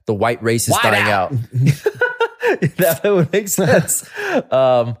that the white race is dying out. That would make sense.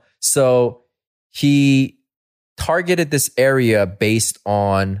 So he targeted this area based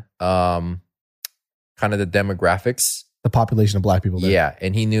on kind of the demographics, the population of black people there. Yeah,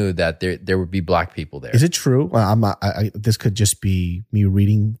 and he knew that there would be black people there. Is it true? I'm not. This could just be me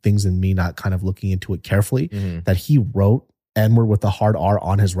reading things and me not kind of looking into it carefully. That he wrote N-word with a hard R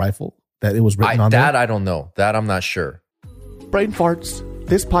on his rifle. That it was written on that. there? I don't know. That I'm not sure. Brain farts.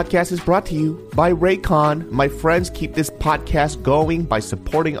 This podcast is brought to you by Raycon. My friends keep this podcast going by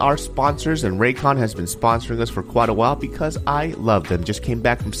supporting our sponsors, and Raycon has been sponsoring us for quite a while because I love them. Just came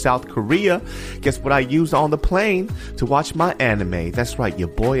back from South Korea. Guess what I used on the plane to watch my anime? That's right, your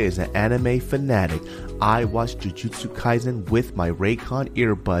boy is an anime fanatic. I watched Jujutsu Kaisen with my Raycon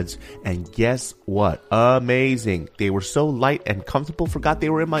earbuds, and guess what? Amazing. They were so light and comfortable, forgot they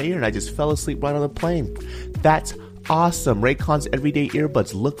were in my ear, and I just fell asleep right on the plane. That's awesome. Raycon's everyday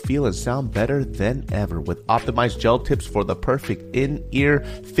earbuds look, feel, and sound better than ever. With optimized gel tips for the perfect in-ear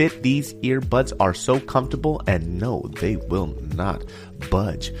fit, these earbuds are so comfortable, and no, they will not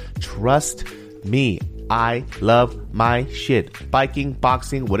budge. Trust me, I love my shit. Biking,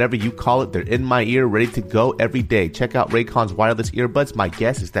 boxing, whatever you call it, they're in my ear, ready to go every day. Check out Raycon's wireless earbuds. My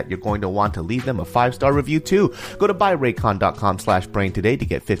guess is that you're going to want to leave them a 5-star review too. Go to buyraycon.com/brain today to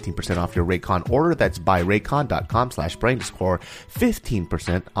get 15% off your Raycon order. That's buyraycon.com/brain to score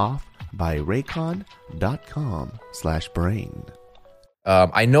 15% off. Buyraycon.com/brain.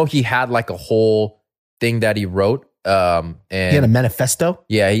 I know he had like a whole thing that he wrote. And he had a manifesto?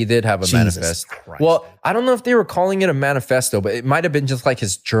 Yeah, he did have a Jesus manifest. Christ. Well, I don't know if they were calling it a manifesto, but it might have been just like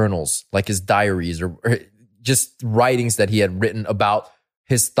his journals, like his diaries, or just writings that he had written about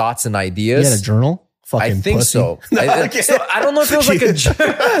his thoughts and ideas. He had a journal? Fucking I think pussy. so. So I don't know if it was like a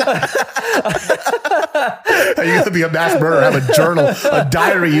Are you going to be a mass murderer? Have a journal, a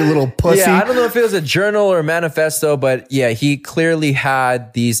diary, you little pussy. Yeah, I don't know if it was a journal or a manifesto, but yeah, he clearly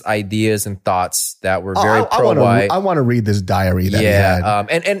had these ideas and thoughts that were very pro-white. I want to read this diary that he had.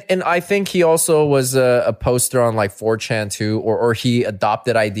 And I think he also was a poster on like 4chan too, or he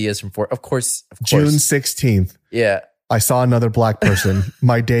adopted ideas from of course. June 16th. Yeah. I saw another black person.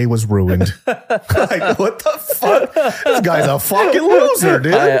 My day was ruined. Like, what the fuck? This guy's a fucking loser,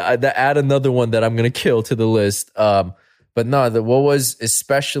 dude. I add another one that I'm going to kill to the list. But no, what was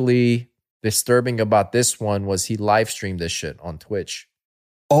especially disturbing about this one was he live streamed this shit on Twitch.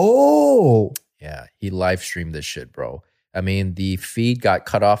 Oh. Yeah, he live streamed this shit, bro. I mean, the feed got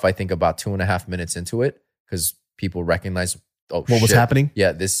cut off, I think, about 2.5 minutes into it because people recognized, what was happening?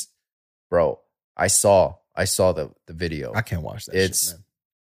 Yeah, bro, I saw the video. I can't watch that shit, man.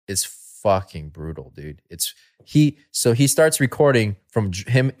 It's fucking brutal, dude. So he starts recording from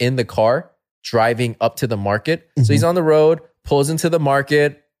him in the car, driving up to the market. Mm-hmm. So he's on the road, pulls into the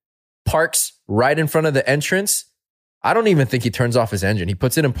market, parks right in front of the entrance. I don't even think he turns off his engine. He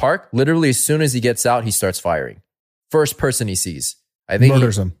puts it in park. Literally, as soon as he gets out, he starts firing. First person he sees. I think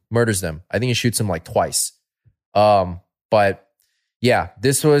murders them. I think he shoots him like twice. But yeah,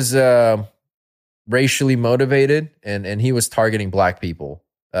 this was racially motivated, and he was targeting black people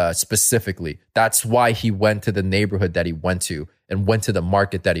specifically. That's why he went to the neighborhood that he went to and went to the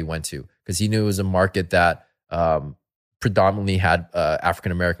market that he went to, because he knew it was a market that predominantly had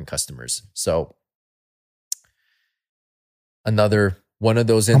African-American customers. So another one of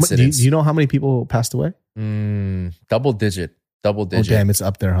those incidents. Do you know how many people passed away? Double digit. Oh, damn, it's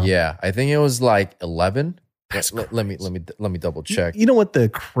up there, huh? Yeah, I think it was like 11 Let me double check. You know what the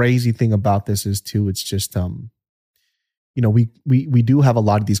crazy thing about this is too? It's just we do have a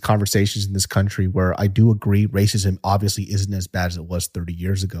lot of these conversations in this country where I do agree racism obviously isn't as bad as it was 30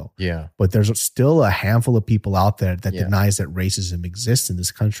 years ago. Yeah. But there's still a handful of people out there that denies that racism exists in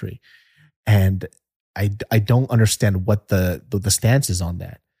this country. And I don't understand what the stance is on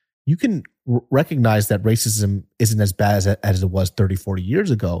that. You can recognize that racism isn't as bad as it was 30, 40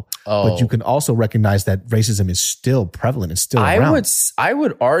 years ago, but you can also recognize that racism is still prevalent. It's still around. I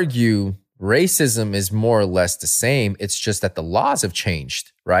would argue racism is more or less the same. It's just that the laws have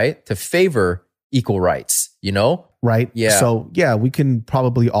changed, right? To favor equal rights, Right? Yeah. So, yeah, we can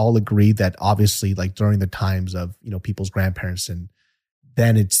probably all agree that obviously like during the times of, people's grandparents and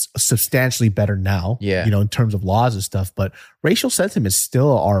then it's substantially better now, in terms of laws and stuff. But racial sentiments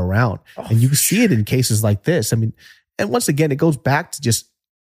still are around. And you can see it in cases like this. I mean, and once again, it goes back to just,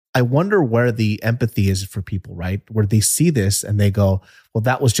 I wonder where the empathy is for people, right? Where they see this and they go, well,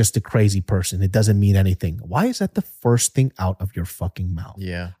 that was just a crazy person. It doesn't mean anything. Why is that the first thing out of your fucking mouth?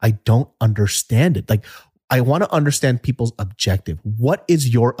 Yeah. I don't understand it. Like, I want to understand people's objective. What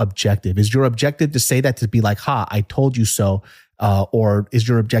is your objective? Is your objective to say that to be like, ha, I told you so? Or is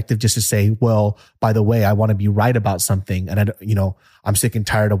your objective just to say, well, by the way, I want to be right about something. And I'm sick and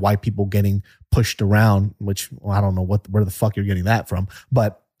tired of white people getting pushed around, which I don't know where the fuck you're getting that from.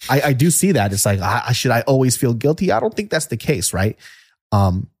 But I do see that. It's like, should I always feel guilty? I don't think that's the case, right?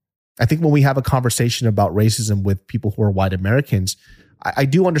 I think when we have a conversation about racism with people who are white Americans, I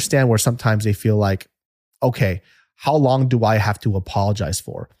do understand where sometimes they feel like, okay, how long do I have to apologize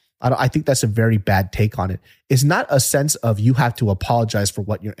for? I think that's a very bad take on it. It's not a sense of you have to apologize for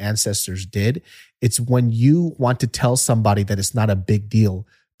what your ancestors did. It's when you want to tell somebody that it's not a big deal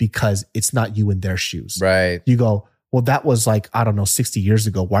because it's not you in their shoes. Right. You go, well, that was like, I don't know, 60 years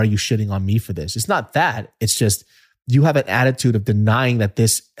ago. Why are you shitting on me for this? It's not that. It's just you have an attitude of denying that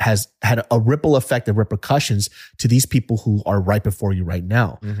this has had a ripple effect of repercussions to these people who are right before you right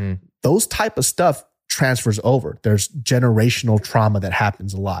now. Mm-hmm. Those type of stuff transfers over. There's generational trauma that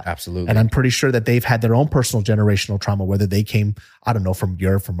happens a lot. Absolutely. And I'm pretty sure that they've had their own personal generational trauma, whether they came, I don't know, from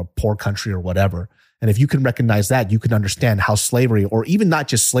Europe, from a poor country or whatever. And if you can recognize that, you can understand how slavery, or even not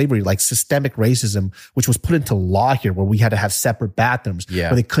just slavery, like systemic racism, which was put into law here, where we had to have separate bathrooms,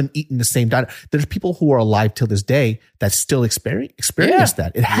 where they couldn't eat in the same diner. There's people who are alive till this day that still experience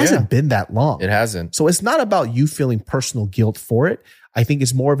that. It hasn't been that long. It hasn't. So it's not about you feeling personal guilt for it. I think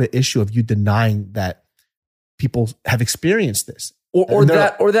it's more of an issue of you denying that people have experienced this. Or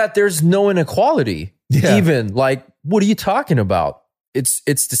that there's no inequality. Yeah. Even like, what are you talking about? It's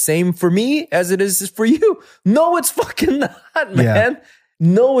the same for me as it is for you. No, it's fucking not, man. Yeah.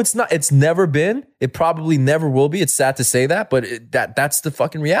 No, it's not. It's never been. It probably never will be. It's sad to say that, but that's the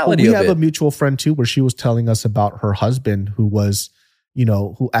fucking reality of it. We have a mutual friend too, where she was telling us about her husband who was,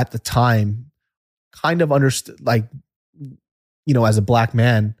 who at the time kind of understood, like, as a black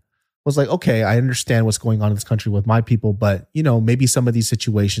man, was like, okay, I understand what's going on in this country with my people, but maybe some of these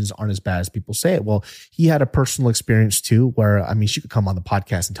situations aren't as bad as people say it. Well, he had a personal experience too, where, I mean, she could come on the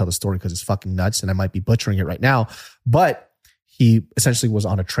podcast and tell the story because it's fucking nuts and I might be butchering it right now, but he essentially was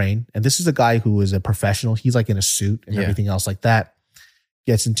on a train. And this is a guy who is a professional. He's like in a suit and everything else like that.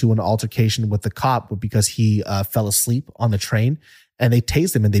 Gets into an altercation with the cop because he fell asleep on the train, and they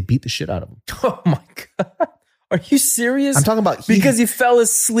tased him and they beat the shit out of him. Oh my God. Are you serious? I'm talking about because he fell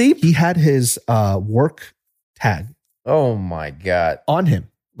asleep. He had his work tag. Oh my God. On him,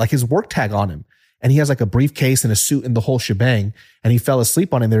 like his work tag on him, and he has like a briefcase and a suit and the whole shebang. And he fell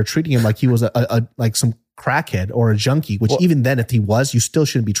asleep on him. They were treating him like he was a like some crackhead or a junkie. Which even then, if he was, you still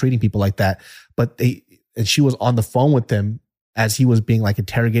shouldn't be treating people like that. But she was on the phone with him as he was being like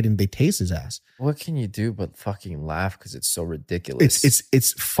interrogated, and they tased his ass. What can you do but fucking laugh because it's so ridiculous?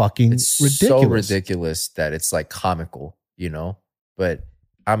 It's fucking ridiculous. So ridiculous that it's like comical, But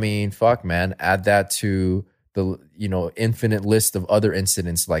I mean, fuck, man. Add that to the infinite list of other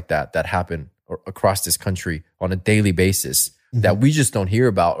incidents like that happen across this country on a daily basis that we just don't hear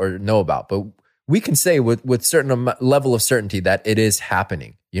about or know about. But we can say with certain level of certainty that it is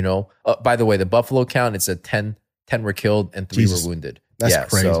happening. By the way, the Buffalo count, it's a 10 were killed and 3 were wounded.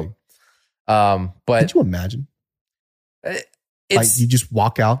 That's crazy. So, but could you imagine? Like you just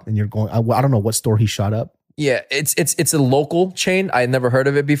walk out and you're going. I don't know what store he shot up. Yeah, it's a local chain. I had never heard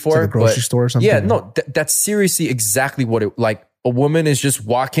of it before. It's like a grocery store or something. Yeah, no, that's seriously exactly what it like. A woman is just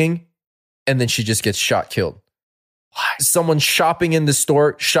walking, and then she just gets shot, killed. Why? Someone shopping in the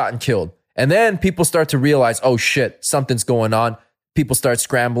store, shot and killed, and then people start to realize, oh shit, something's going on. People start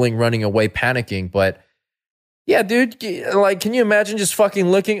scrambling, running away, panicking, but. Yeah, dude, like, can you imagine just fucking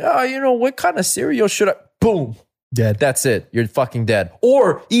looking, what kind of cereal should I... boom, Dead. that's it. You're fucking dead.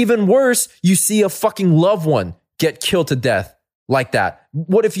 Or even worse, you see a fucking loved one get killed to death like that.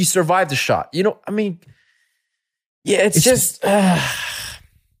 What if you survive the shot? You know, I mean, yeah, it's just. Yeah,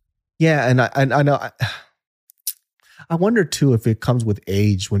 and I know. I wonder too if it comes with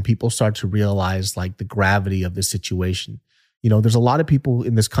age when people start to realize like the gravity of the situation. You know, there's a lot of people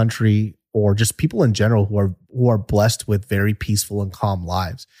in this country, or just people in general, who are blessed with very peaceful and calm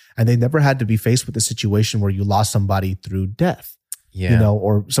lives, and they never had to be faced with a situation where you lost somebody through death. Yeah. You know,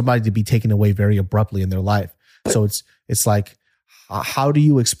 or somebody to be taken away very abruptly in their life. So it's like, how do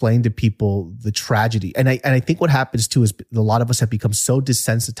you explain to people the tragedy? And I think what happens too is a lot of us have become so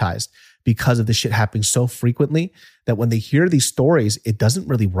desensitized because of this shit happening so frequently that when they hear these stories, it doesn't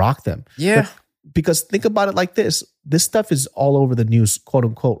really rock them. Yeah. Because think about it like this. This stuff is all over the news, quote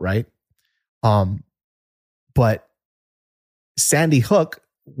unquote, right? But Sandy Hook,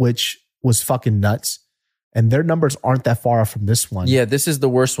 which was fucking nuts, and their numbers aren't that far off from this one. Yeah, this is the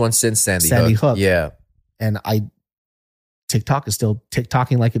worst one since Sandy Hook. Yeah. And TikTok is still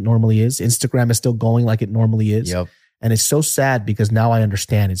TikToking like it normally is. Instagram is still going like it normally is. Yep. And it's so sad because now I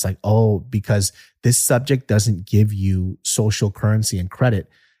understand. It's like, oh, because this subject doesn't give you social currency and credit.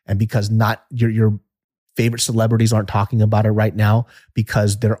 And because not your favorite celebrities aren't talking about it right now,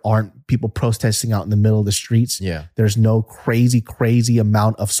 because there aren't people protesting out in the middle of the streets. Yeah. There's no crazy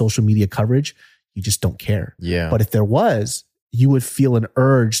amount of social media coverage. You just don't care. Yeah. But if there was, you would feel an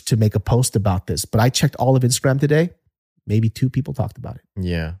urge to make a post about this. But I checked all of Instagram today. Maybe 2 people talked about it.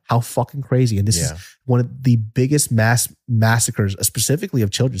 Yeah. How fucking crazy. And this is one of the biggest mass massacres, specifically of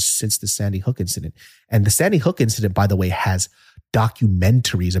children, since the Sandy Hook incident. And the Sandy Hook incident, by the way, has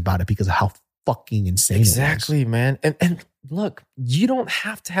documentaries about it because of how fucking insane it was. Exactly, man. And look, you don't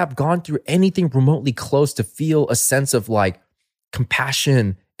have to have gone through anything remotely close to feel a sense of like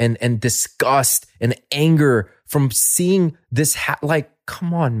compassion and disgust and anger from seeing this. Like,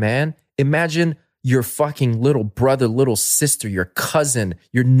 come on, man. Imagine your fucking little brother, little sister, your cousin,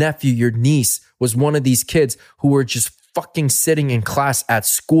 your nephew, your niece was one of these kids who were just fucking sitting in class at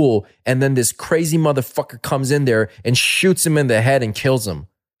school. And then this crazy motherfucker comes in there and shoots him in the head and kills him.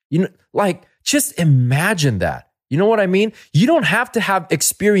 You know, like, just imagine that. You know what I mean? You don't have to have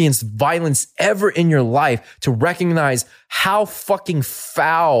experienced violence ever in your life to recognize how fucking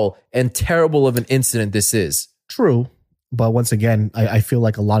foul and terrible of an incident this is. True. But once again, I feel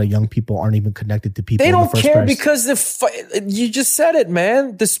like a lot of young people aren't even connected to people. They don't care place. because you just said it,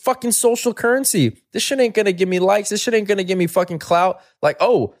 man. This fucking social currency. This shit ain't gonna give me likes. This shit ain't gonna give me fucking clout. Like,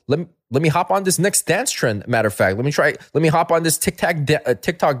 oh, let me hop on this next dance trend. Matter of fact, let me hop on this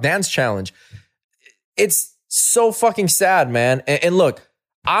TikTok dance challenge. It's so fucking sad, man. And look,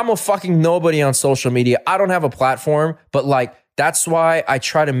 I'm a fucking nobody on social media. I don't have a platform, but like, that's why I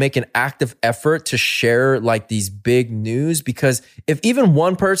try to make an active effort to share like these big news, because if even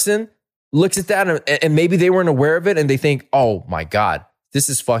one person looks at that and maybe they weren't aware of it and they think, oh my God, this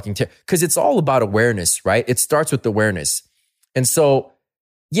is fucking terrible. Because it's all about awareness, right? It starts with awareness. And so,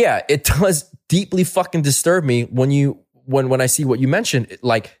 yeah, it does deeply fucking disturb me when I see what you mentioned,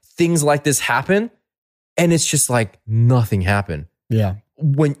 like things like this happen and it's just like nothing happened. Yeah.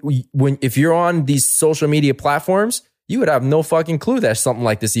 If you're on these social media platforms, you would have no fucking clue that something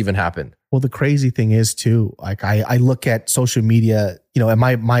like this even happened. Well, the crazy thing is too, like I look at social media, you know, and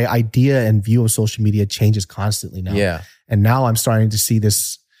my idea and view of social media changes constantly now. Yeah. And now I'm starting to see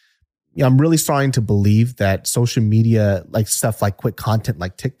this, you know, I'm really starting to believe that social media, like stuff like quick content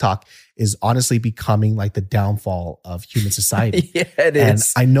like TikTok, is honestly becoming like the downfall of human society. Yeah, it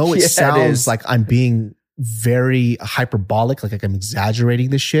is. And I know it sounds like I'm being very hyperbolic, like I'm exaggerating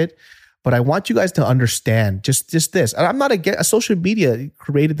this shit. But I want you guys to understand just this. And I'm not against social media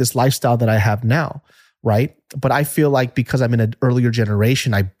created this lifestyle that I have now, right? But I feel like because I'm in an earlier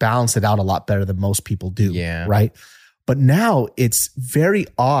generation, I balance it out a lot better than most people do, right? But now it's very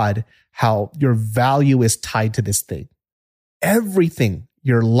odd how your value is tied to this thing. Everything,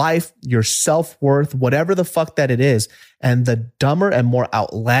 your life, your self-worth, whatever the fuck that it is, and the dumber and more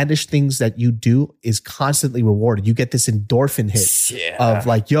outlandish things that you do is constantly rewarded. You get this endorphin hit of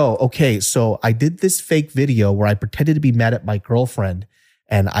like, yo, okay, so I did this fake video where I pretended to be mad at my girlfriend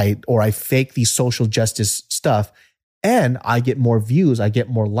and I fake these social justice stuff and I get more views, I get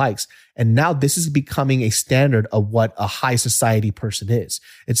more likes. And now this is becoming a standard of what a high society person is.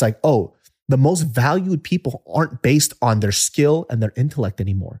 It's like, oh, the most valued people aren't based on their skill and their intellect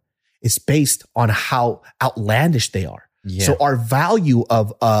anymore. It's based on how outlandish they are. Yeah. So our value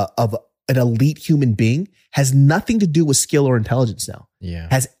of an elite human being has nothing to do with skill or intelligence now. Yeah.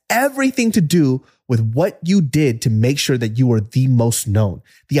 Has everything to do with what you did to make sure that you were the most known.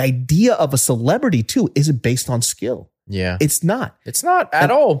 The idea of a celebrity too isn't based on skill. Yeah. It's not. It's not at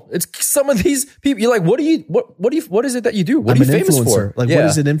all. It's some of these people. You're like, what is it that you do? What I'm are you famous influencer. for? Like, what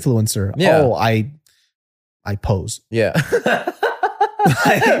is an influencer? Yeah. Oh, I pose. Yeah.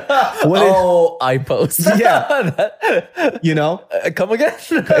 I pose. Yeah. You know? Come again?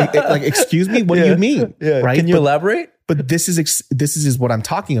 Like, excuse me? What do you mean? Yeah. Right? Can you elaborate? But this is what I'm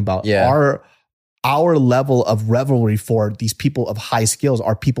talking about. Yeah. Our level of revelry for these people of high skills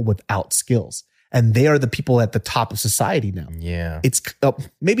are people without skills. And they are the people at the top of society now. Yeah. It's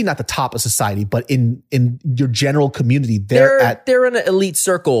maybe not the top of society, but in your general community, they're in an elite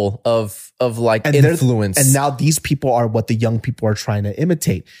circle of like influence. And now these people are what the young people are trying to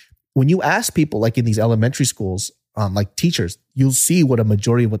imitate. When you ask people like in these elementary schools, like teachers, you'll see what a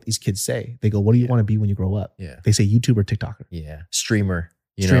majority of what these kids say. They go, what do you want to be when you grow up? Yeah. They say YouTuber, TikToker. Yeah. Streamer.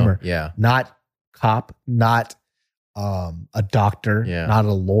 Streamer. Yeah. Not cop, not a doctor, Yeah. not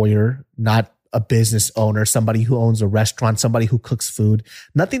a lawyer, not a business owner, somebody who owns a restaurant, somebody who cooks food,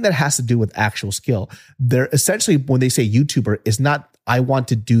 nothing that has to do with actual skill. They're essentially, when they say YouTuber, is not, I want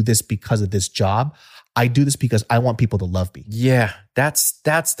to do this because of this job. I do this because I want people to love me. Yeah. That's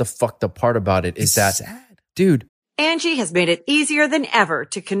the fucked up part about it is It's that, sad. dude. Angie has made it easier than ever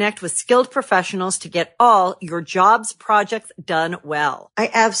to connect with skilled professionals to get all your jobs projects done well. I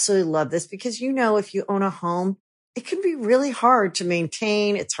absolutely love this because, you know, if you own a home, it can be really hard to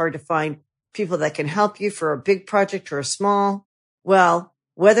maintain. It's hard to find people that can help you for a big project or a small. Well,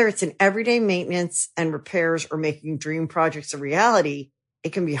 whether it's in everyday maintenance and repairs or making dream projects a reality,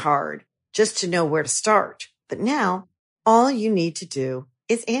 it can be hard just to know where to start. But now all you need to do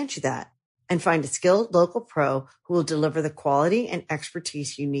is Angie that and find a skilled local pro who will deliver the quality and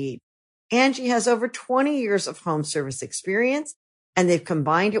expertise you need. Angie has over 20 years of home service experience, and they've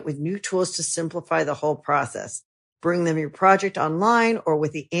combined it with new tools to simplify the whole process. Bring them your project online or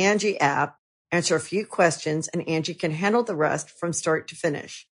with the Angie app. Answer a few questions and Angie can handle the rest from start to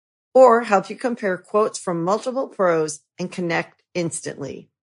finish. Or help you compare quotes from multiple pros and connect instantly.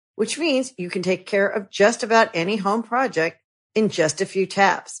 Which means you can take care of just about any home project in just a few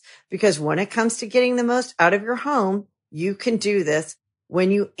taps. Because when it comes to getting the most out of your home, you can do this when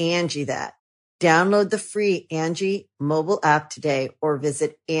you Angie that. Download the free Angie mobile app today or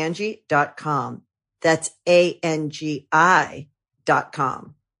visit Angie.com. That's ANGI.com.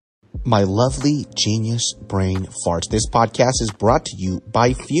 My lovely genius brain farts. This podcast is brought to you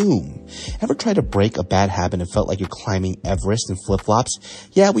by Fume. Ever tried to break a bad habit and felt like you're climbing Everest in flip-flops?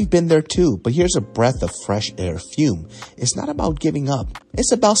 Yeah, we've been there too, but here's a breath of fresh air. Fume. It's not about giving up.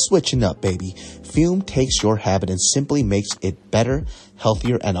 It's about switching up, baby. Fume takes your habit and simply makes it better,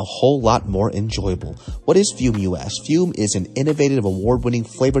 healthier, and a whole lot more enjoyable. What is Fume, you ask? Fume is an innovative, award-winning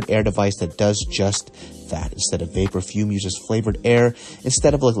flavored air device that does just that. Instead of vapor, Fume uses flavored air.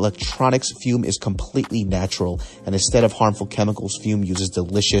 Instead of electronics, Fume is completely natural. And instead of harmful chemicals, Fume uses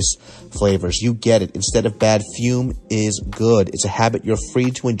delicious flavors. You get it. Instead of bad, Fume is good. It's a habit you're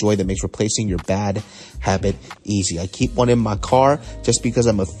free to enjoy that makes replacing your bad habit easy. I keep one in my car just because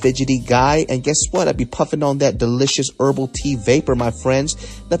I'm a fidgety guy. And guess what? I'd be puffing on that delicious herbal tea vapor, my friends.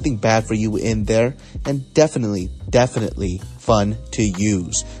 Nothing bad for you in there. And definitely fun to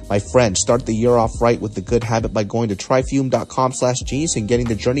use. My friends, start the year off right with the good habit by going to tryfume.com/genius and getting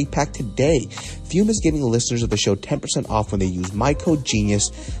the journey pack today. Fume is giving the listeners of the show 10% off when they use my code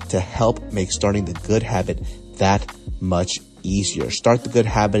GENIUS to help make starting the good habit that much easier. Start the good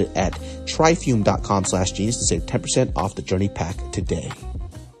habit at tryfume.com/genius to save 10% off the journey pack today.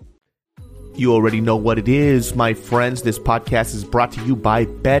 You already know what it is, my friends. This podcast is brought to you by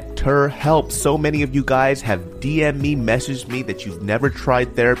BetterHelp. So many of you guys have DM'd me, messaged me that you've never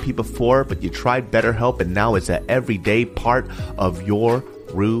tried therapy before, but you tried BetterHelp and now it's an everyday part of your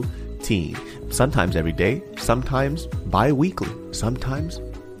routine. Sometimes every day, sometimes bi-weekly, sometimes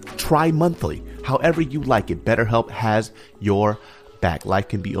tri-monthly. However you like it, BetterHelp has your back. Life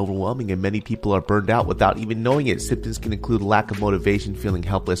can be overwhelming and many people are burned out without even knowing it. Symptoms can include lack of motivation, feeling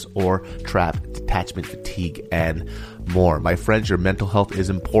helpless or trapped, detachment fatigue, and more. My friends, your mental health is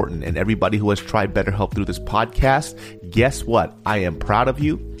important, and everybody who has tried BetterHelp through this podcast, guess what? I am proud of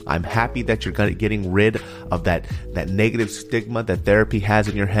you. I'm happy that you're getting rid of that negative stigma that therapy has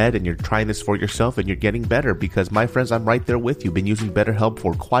in your head, and you're trying this for yourself and you're getting better, because my friends, I'm right there with you. Been using BetterHelp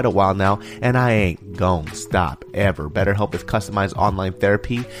for quite a while now, and I ain't gonna stop ever. BetterHelp is customized online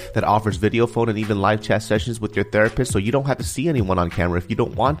therapy that offers video, phone, and even live chat sessions with your therapist, so you don't have to see anyone on camera if you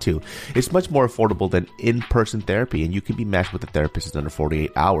don't want to. It's much more affordable than in-person therapy, and you can be matched with a therapist in under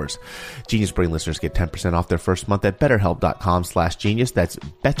 48 hours. Genius Brain listeners get 10% off their first month at betterhelp.com/genius. That's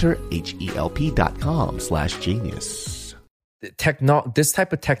Enter, HELP.com/genius. This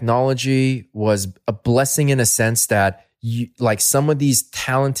type of technology was a blessing in a sense that like some of these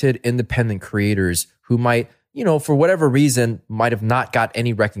talented independent creators who might, for whatever reason, might have not got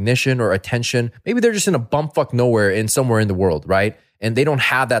any recognition or attention. Maybe they're just in a bumfuck nowhere somewhere in the world, right? And they don't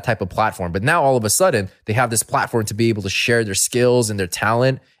have that type of platform. But now all of a sudden, they have this platform to be able to share their skills and their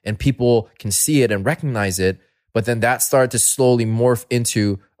talent, and people can see it and recognize it. But then that started to slowly morph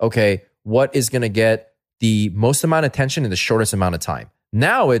into, okay, what is going to get the most amount of attention in the shortest amount of time?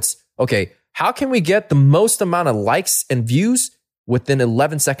 Now it's, okay, how can we get the most amount of likes and views within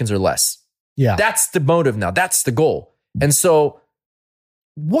 11 seconds or less? Yeah. That's the motive now. That's the goal. And so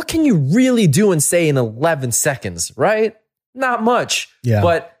what can you really do and say in 11 seconds, right? Not much. Yeah.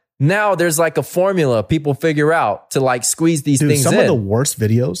 But now there's like a formula people figure out to like squeeze these things some in. of the worst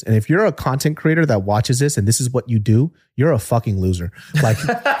videos, and if you're a content creator that watches this and this is what you do, you're a fucking loser. Like,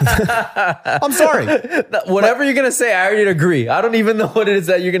 I'm sorry. Whatever you're going to say, I already agree. I don't even know what it is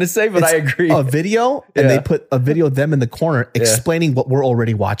that you're going to say, but I agree. A video, and they put a video of them in the corner explaining what we're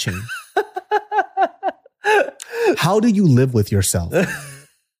already watching. How do you live with yourself?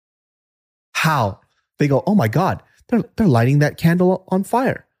 How? They go, oh my God, they're lighting that candle on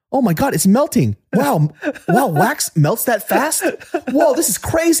fire. Oh my God, it's melting. Wow, wax melts that fast? Whoa, this is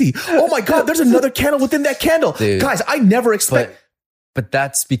crazy. Oh my God, there's another candle within that candle. Dude, guys, I never expect. But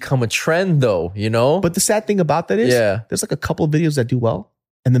that's become a trend though, But the sad thing about that is there's like a couple of videos that do well,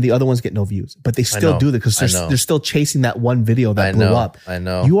 and then the other ones get no views. But they still do that because they're still chasing that one video that blew up. I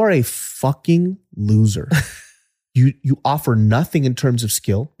know. You are a fucking loser. You offer nothing in terms of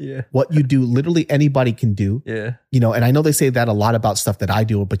skill. Yeah. What you do, literally anybody can do. Yeah. And I know they say that a lot about stuff that I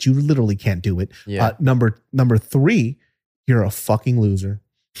do, but you literally can't do it. Yeah. Number 3, you're a fucking loser.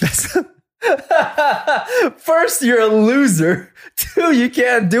 First, you're a loser. 2, you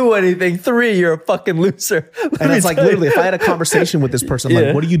can't do anything. 3, you're a fucking loser. And it's like literally, if I had a conversation with this person, I'm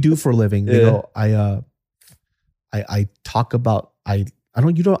like, what do you do for a living? They go, I talk about, I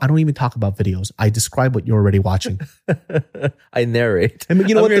don't even talk about videos. I describe what you're already watching. I narrate. I mean,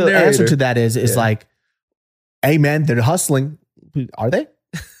 you know what the answer to that is like, hey man, they're hustling. Are they?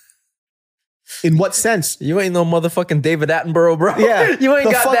 In what sense? You ain't no motherfucking David Attenborough, bro. Yeah. You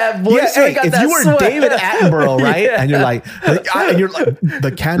ain't got that voice. Yeah, you ain't got if that you were sweat. David Attenborough, right? Yeah. And you're like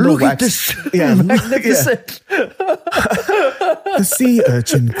the candle look wax. Yeah, magnificent. The sea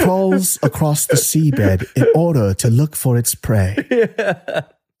urchin crawls across the seabed in order to look for its prey.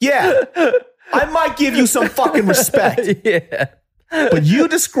 Yeah. I might give you some fucking respect. Yeah. But you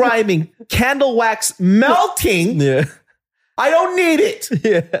describing candle wax melting. Yeah. I don't need it.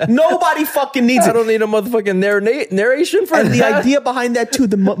 Yeah. Nobody fucking needs it. I don't need a motherfucking narration for and that. The idea behind that too,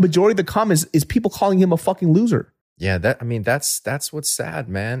 the majority of the comments is people calling him a fucking loser. Yeah, that's what's sad,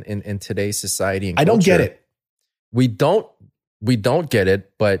 man, in today's society and culture. I don't get it. We don't get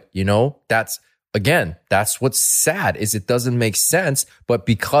it, but that's what's sad is it doesn't make sense, but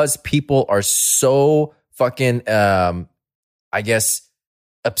because people are so fucking I guess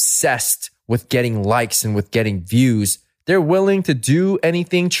obsessed with getting likes and with getting views, they're willing to do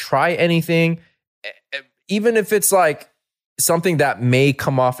anything, try anything, even if it's like something that may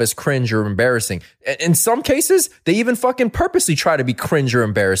come off as cringe or embarrassing. In some cases, they even fucking purposely try to be cringe or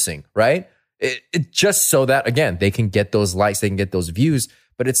embarrassing, right? It just so that, again, they can get those likes, they can get those views.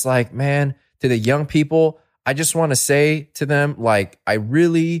 But it's like, man, to the young people, I just want to say to them, like, I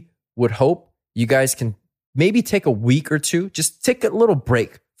really would hope you guys can maybe take a week or two, just take a little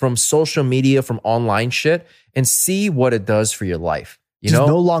break from social media, from online shit, and see what it does for your life. There's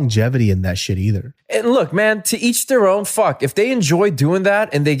no longevity in that shit either. And look, man, to each their own. Fuck. If they enjoy doing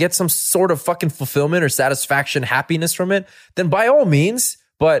that and they get some sort of fucking fulfillment or satisfaction, happiness from it, then by all means.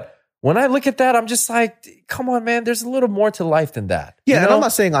 But when I look at that, I'm just like, come on, man, there's a little more to life than that. Yeah, and I'm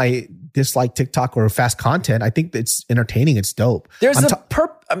not saying I dislike TikTok or fast content. I think it's entertaining. It's dope. There's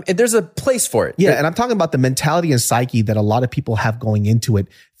there's a place for it. Yeah, and I'm talking about the mentality and psyche that a lot of people have going into it,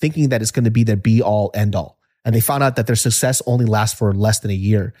 thinking that it's going to be their be all end all. And they found out that their success only lasts for less than a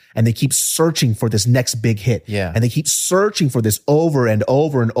year. And they keep searching for this next big hit. Yeah. And they keep searching for this over and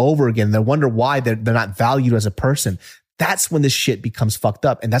over and over again. And they wonder why they're not valued as a person. That's when this shit becomes fucked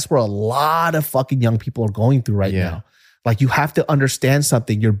up. And that's where a lot of fucking young people are going through right now. Like, you have to understand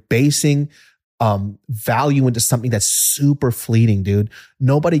something. You're basing value into something that's super fleeting, dude.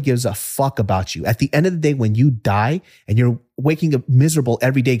 Nobody gives a fuck about you. At the end of the day, when you die and you're waking up miserable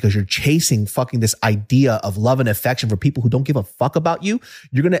every day because you're chasing fucking this idea of love and affection for people who don't give a fuck about you,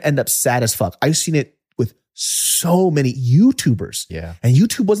 you're going to end up sad as fuck. I've seen it with so many YouTubers. Yeah. And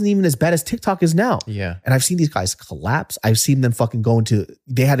YouTube wasn't even as bad as TikTok is now. Yeah. And I've seen these guys collapse. I've seen them fucking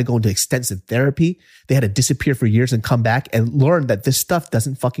they had to go into extensive therapy. They had to disappear for years and come back and learn that this stuff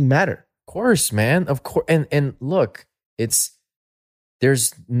doesn't fucking matter. Of course, man. Of course. And look,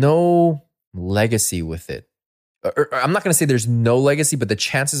 there's no legacy with it. I'm not going to say there's no legacy, but the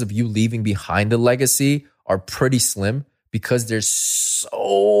chances of you leaving behind a legacy are pretty slim because there's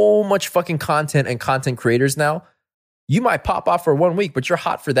so much fucking content and content creators now. You might pop off for 1 week, but you're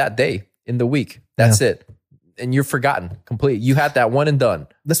hot for that day in the week. That's it. And you're forgotten completely. You had that one and done.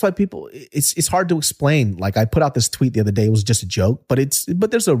 That's why it's hard to explain. Like I put out this tweet the other day. It was just a joke, but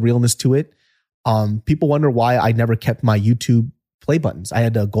there's a realness to it. People wonder why I never kept my YouTube play buttons. I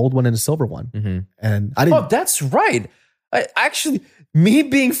had a gold one and a silver one. And I didn't. Oh, that's right. Me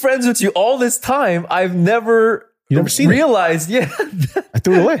being friends with you all this time, I've never realized. Yeah. I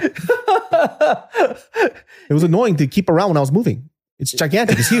threw it away. It was annoying to keep around when I was moving. It's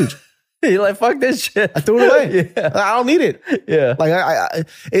gigantic. It's huge. You're like, fuck this shit. I threw it away. Yeah. I don't need it. Yeah. Like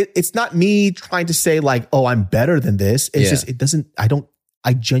it's not me trying to say like, oh, I'm better than this. It's just,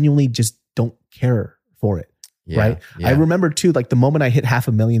 I genuinely just don't care for it. Yeah. Right. Yeah. I remember too, like the moment I hit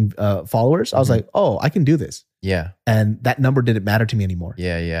 500,000 followers, I was like, oh, I can do this. Yeah. And that number didn't matter to me anymore.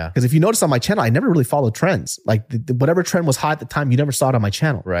 Yeah. Yeah. Because if you notice on my channel, I never really followed trends. Like whatever trend was hot at the time, you never saw it on my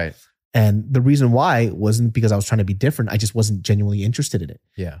channel. Right. And the reason why wasn't because I was trying to be different. I just wasn't genuinely interested in it.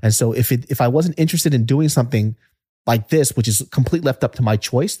 Yeah. And so if I wasn't interested in doing something like this, which is completely left up to my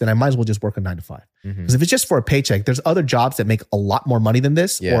choice, then I might as well just work a 9 to 5. Because if it's just for a paycheck, there's other jobs that make a lot more money than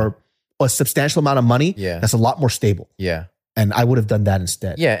this or a substantial amount of money that's a lot more stable. Yeah. And I would have done that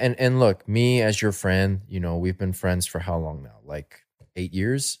instead. Yeah. And look, me as your friend, we've been friends for how long now? Like 8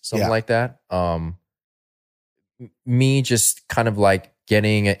 years, something like that. Me just kind of like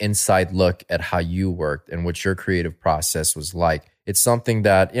getting an inside look at how you worked and what your creative process was like. It's something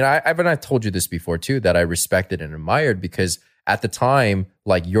that, I've told you this before too, that I respected and admired because at the time,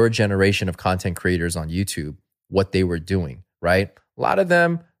 like your generation of content creators on YouTube, what they were doing, right? A lot of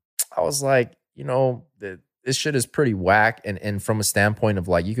them, I was like, this shit is pretty whack. And from a standpoint of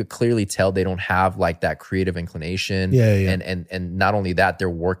like, you could clearly tell they don't have like that creative inclination. Yeah. And not only that, their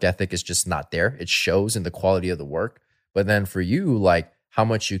work ethic is just not there. It shows in the quality of the work. But then for you, like how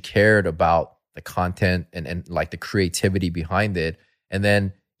much you cared about the content and like the creativity behind it. And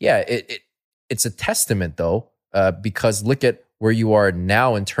then, it's a testament though, because look at where you are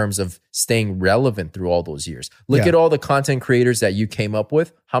now in terms of staying relevant through all those years. Look at all the content creators that you came up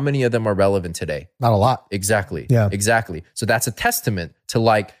with. How many of them are relevant today? Not a lot. Exactly. Yeah. Exactly. So that's a testament to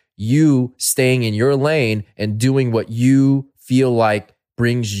like you staying in your lane and doing what you feel like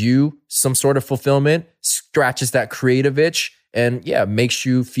brings you some sort of fulfillment, scratches that creative itch, and makes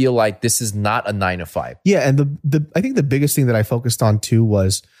you feel like this is not a 9 to 5. Yeah. And I think the biggest thing that I focused on too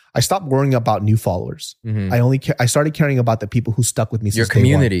was I stopped worrying about new followers. I started caring about the people who stuck with me since your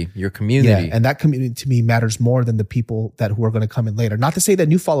community. Yeah, and that community to me matters more than the people who are going to come in later. Not to say that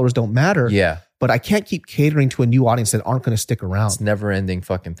new followers don't matter. Yeah. But I can't keep catering to a new audience that aren't going to stick around. It's never ending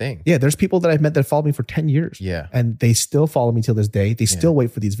fucking thing. Yeah, there's people that I've met that followed me for 10 years. Yeah. And they still follow me till this day. They still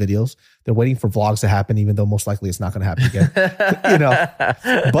wait for these videos. They're waiting for vlogs to happen, even though most likely it's not going to happen again.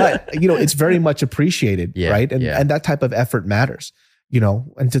 But it's very much appreciated, right? And that type of effort matters.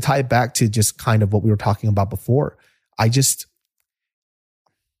 And to tie it back to just kind of what we were talking about before, you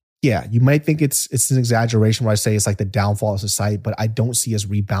might think it's an exaggeration when I say it's like the downfall of society, but I don't see us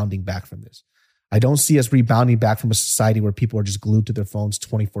rebounding back from this. I don't see us rebounding back from a society where people are just glued to their phones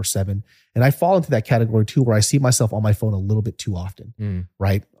 24/7. And I fall into that category too, where I see myself on my phone a little bit too often,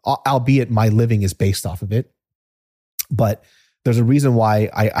 right? Albeit my living is based off of it. But there's a reason why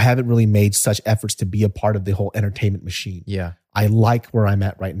I haven't really made such efforts to be a part of the whole entertainment machine. Yeah. I like where I'm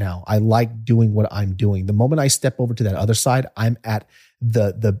at right now. I like doing what I'm doing. The moment I step over to that other side, I'm at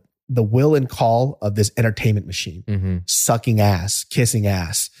the will and call of this entertainment machine, sucking ass, kissing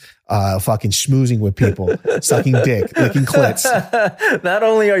ass, fucking schmoozing with people, sucking dick, licking clits. Not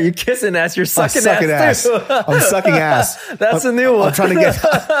only are you kissing ass, you're sucking ass too. I'm sucking ass. That's a new one.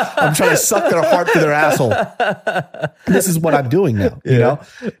 I'm trying to suck their heart through their asshole. This is what I'm doing now, you know?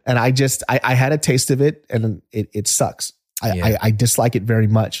 And I had a taste of it and it sucks. I dislike it very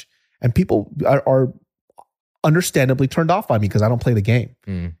much. And people are understandably turned off by me because I don't play the game.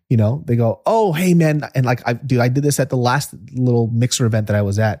 They go, oh, hey man. And like, I did this at the last little mixer event that I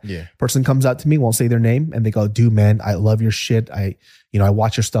was at. Yeah. Person comes up to me, won't say their name. And they go, dude, man, I love your shit. I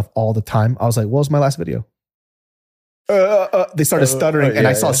watch your stuff all the time. I was like, what was my last video? they started stuttering, and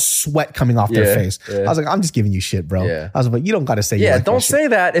I saw sweat coming off their face. Yeah. I was like, I'm just giving you shit, bro. Yeah. I was like, you don't got to say you like don't my say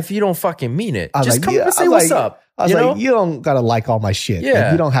shit. that if you don't fucking mean it. Just like, come up and say what's up. I was like, you don't got to like all my shit. Yeah.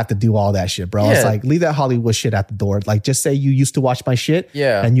 Like, you don't have to do all that shit, bro. Yeah. It's like, leave that Hollywood shit at the door. Like, just say you used to watch my shit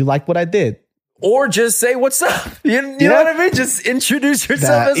and you like what I did. Or just say what's up. You know what I mean? Just introduce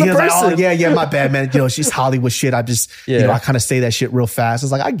yourself as a person. Like, oh, yeah, my bad, man. You know, she's Hollywood shit. I just, you know, I kind of say that shit real fast.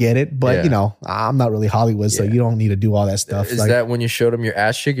 It's like, I get it, but you know, I'm not really Hollywood, so you don't need to do all that stuff. Is like, that when you showed him your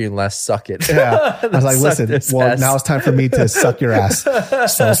ass cheek, you last suck it? Yeah. I was like, listen, well, now it's time for me to suck your ass.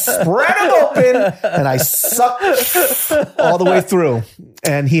 So spread it open, and I sucked all the way through.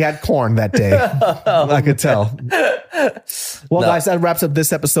 And he had corn that day. I could tell. Well, guys, that wraps up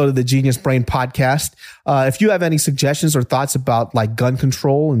this episode of the Genius Brain Podcast. If you have any suggestions or thoughts about like gun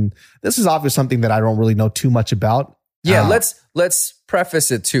control, and this is obviously something that I don't really know too much about. Yeah, let's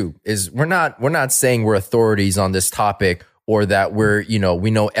preface it too. Is we're not saying we're authorities on this topic or that we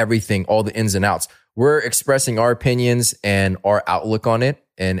know everything, all the ins and outs. We're expressing our opinions and our outlook on it,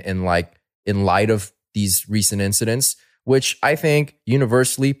 and like in light of these recent incidents, which I think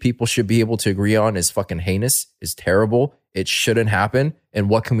universally people should be able to agree on is fucking heinous, is terrible. It shouldn't happen. And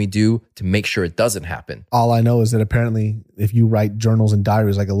what can we do to make sure it doesn't happen? All I know is that apparently if you write journals and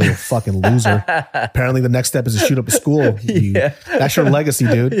diaries like a little fucking loser, apparently the next step is to shoot up a school. That's your legacy,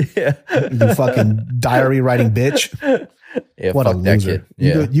 dude. Yeah. You fucking diary writing bitch. Yeah, what a loser.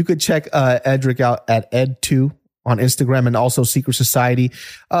 You could check Edric out at Ed2 on Instagram and also Secret Society.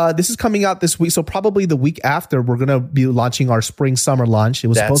 This is coming out this week. So probably the week after, we're going to be launching our spring summer launch. It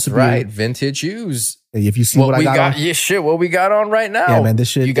was supposed to be vintage shoes. If you see what I got on. Yeah, shit, what we got on right now. Yeah, man, this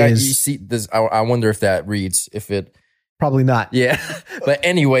shit you see this. I wonder if that reads, if it. Probably not. Yeah. But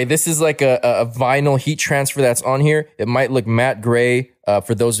anyway, this is like a vinyl heat transfer that's on here. It might look matte gray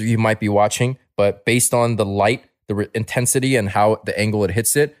for those of you who might be watching, but based on the light, the intensity and how the angle it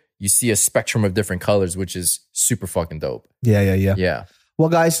hits it, you see a spectrum of different colors, which is super fucking dope. Yeah. Well,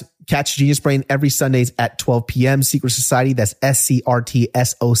 guys, catch Genius Brain every Sundays at 12 p.m. Secret Society, that's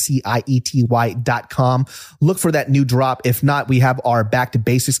SCRTSOCIETY.com. Look for that new drop. If not, we have our Back to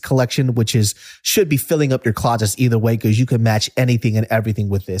Basics collection, which should be filling up your closets either way, because you can match anything and everything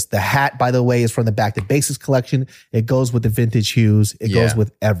with this. The hat, by the way, is from the Back to Basics collection. It goes with the vintage hues. It goes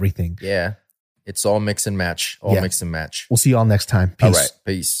with everything. Yeah. It's all mix and match. Mix and match. We'll see you all next time. Peace. All right.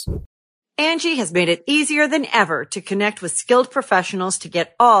 Peace. Angie has made it easier than ever to connect with skilled professionals to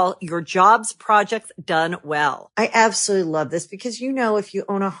get all your jobs projects done well. I absolutely love this because, if you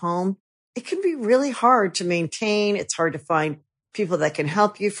own a home, it can be really hard to maintain. It's hard to find people that can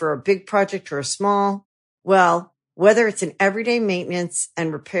help you for a big project or a small. Well, whether it's in everyday maintenance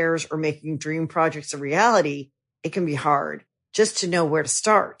and repairs or making dream projects a reality, it can be hard just to know where to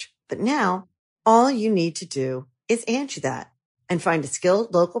start. But now all you need to do is Angie that and find a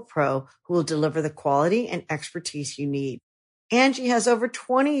skilled local pro who will deliver the quality and expertise you need. Angie has over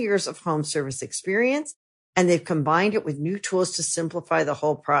 20 years of home service experience, and they've combined it with new tools to simplify the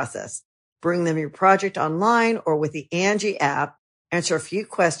whole process. Bring them your project online or with the Angie app, answer a few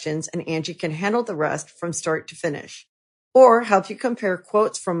questions, and Angie can handle the rest from start to finish. Or help you compare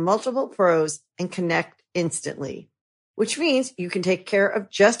quotes from multiple pros and connect instantly, which means you can take care of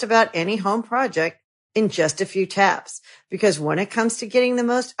just about any home project in just a few taps. Because when it comes to getting the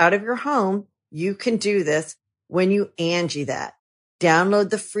most out of your home, you can do this when you Angie that. Download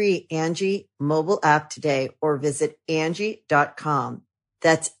the free Angie mobile app today or visit Angie.com.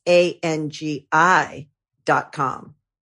 That's ANGI.com.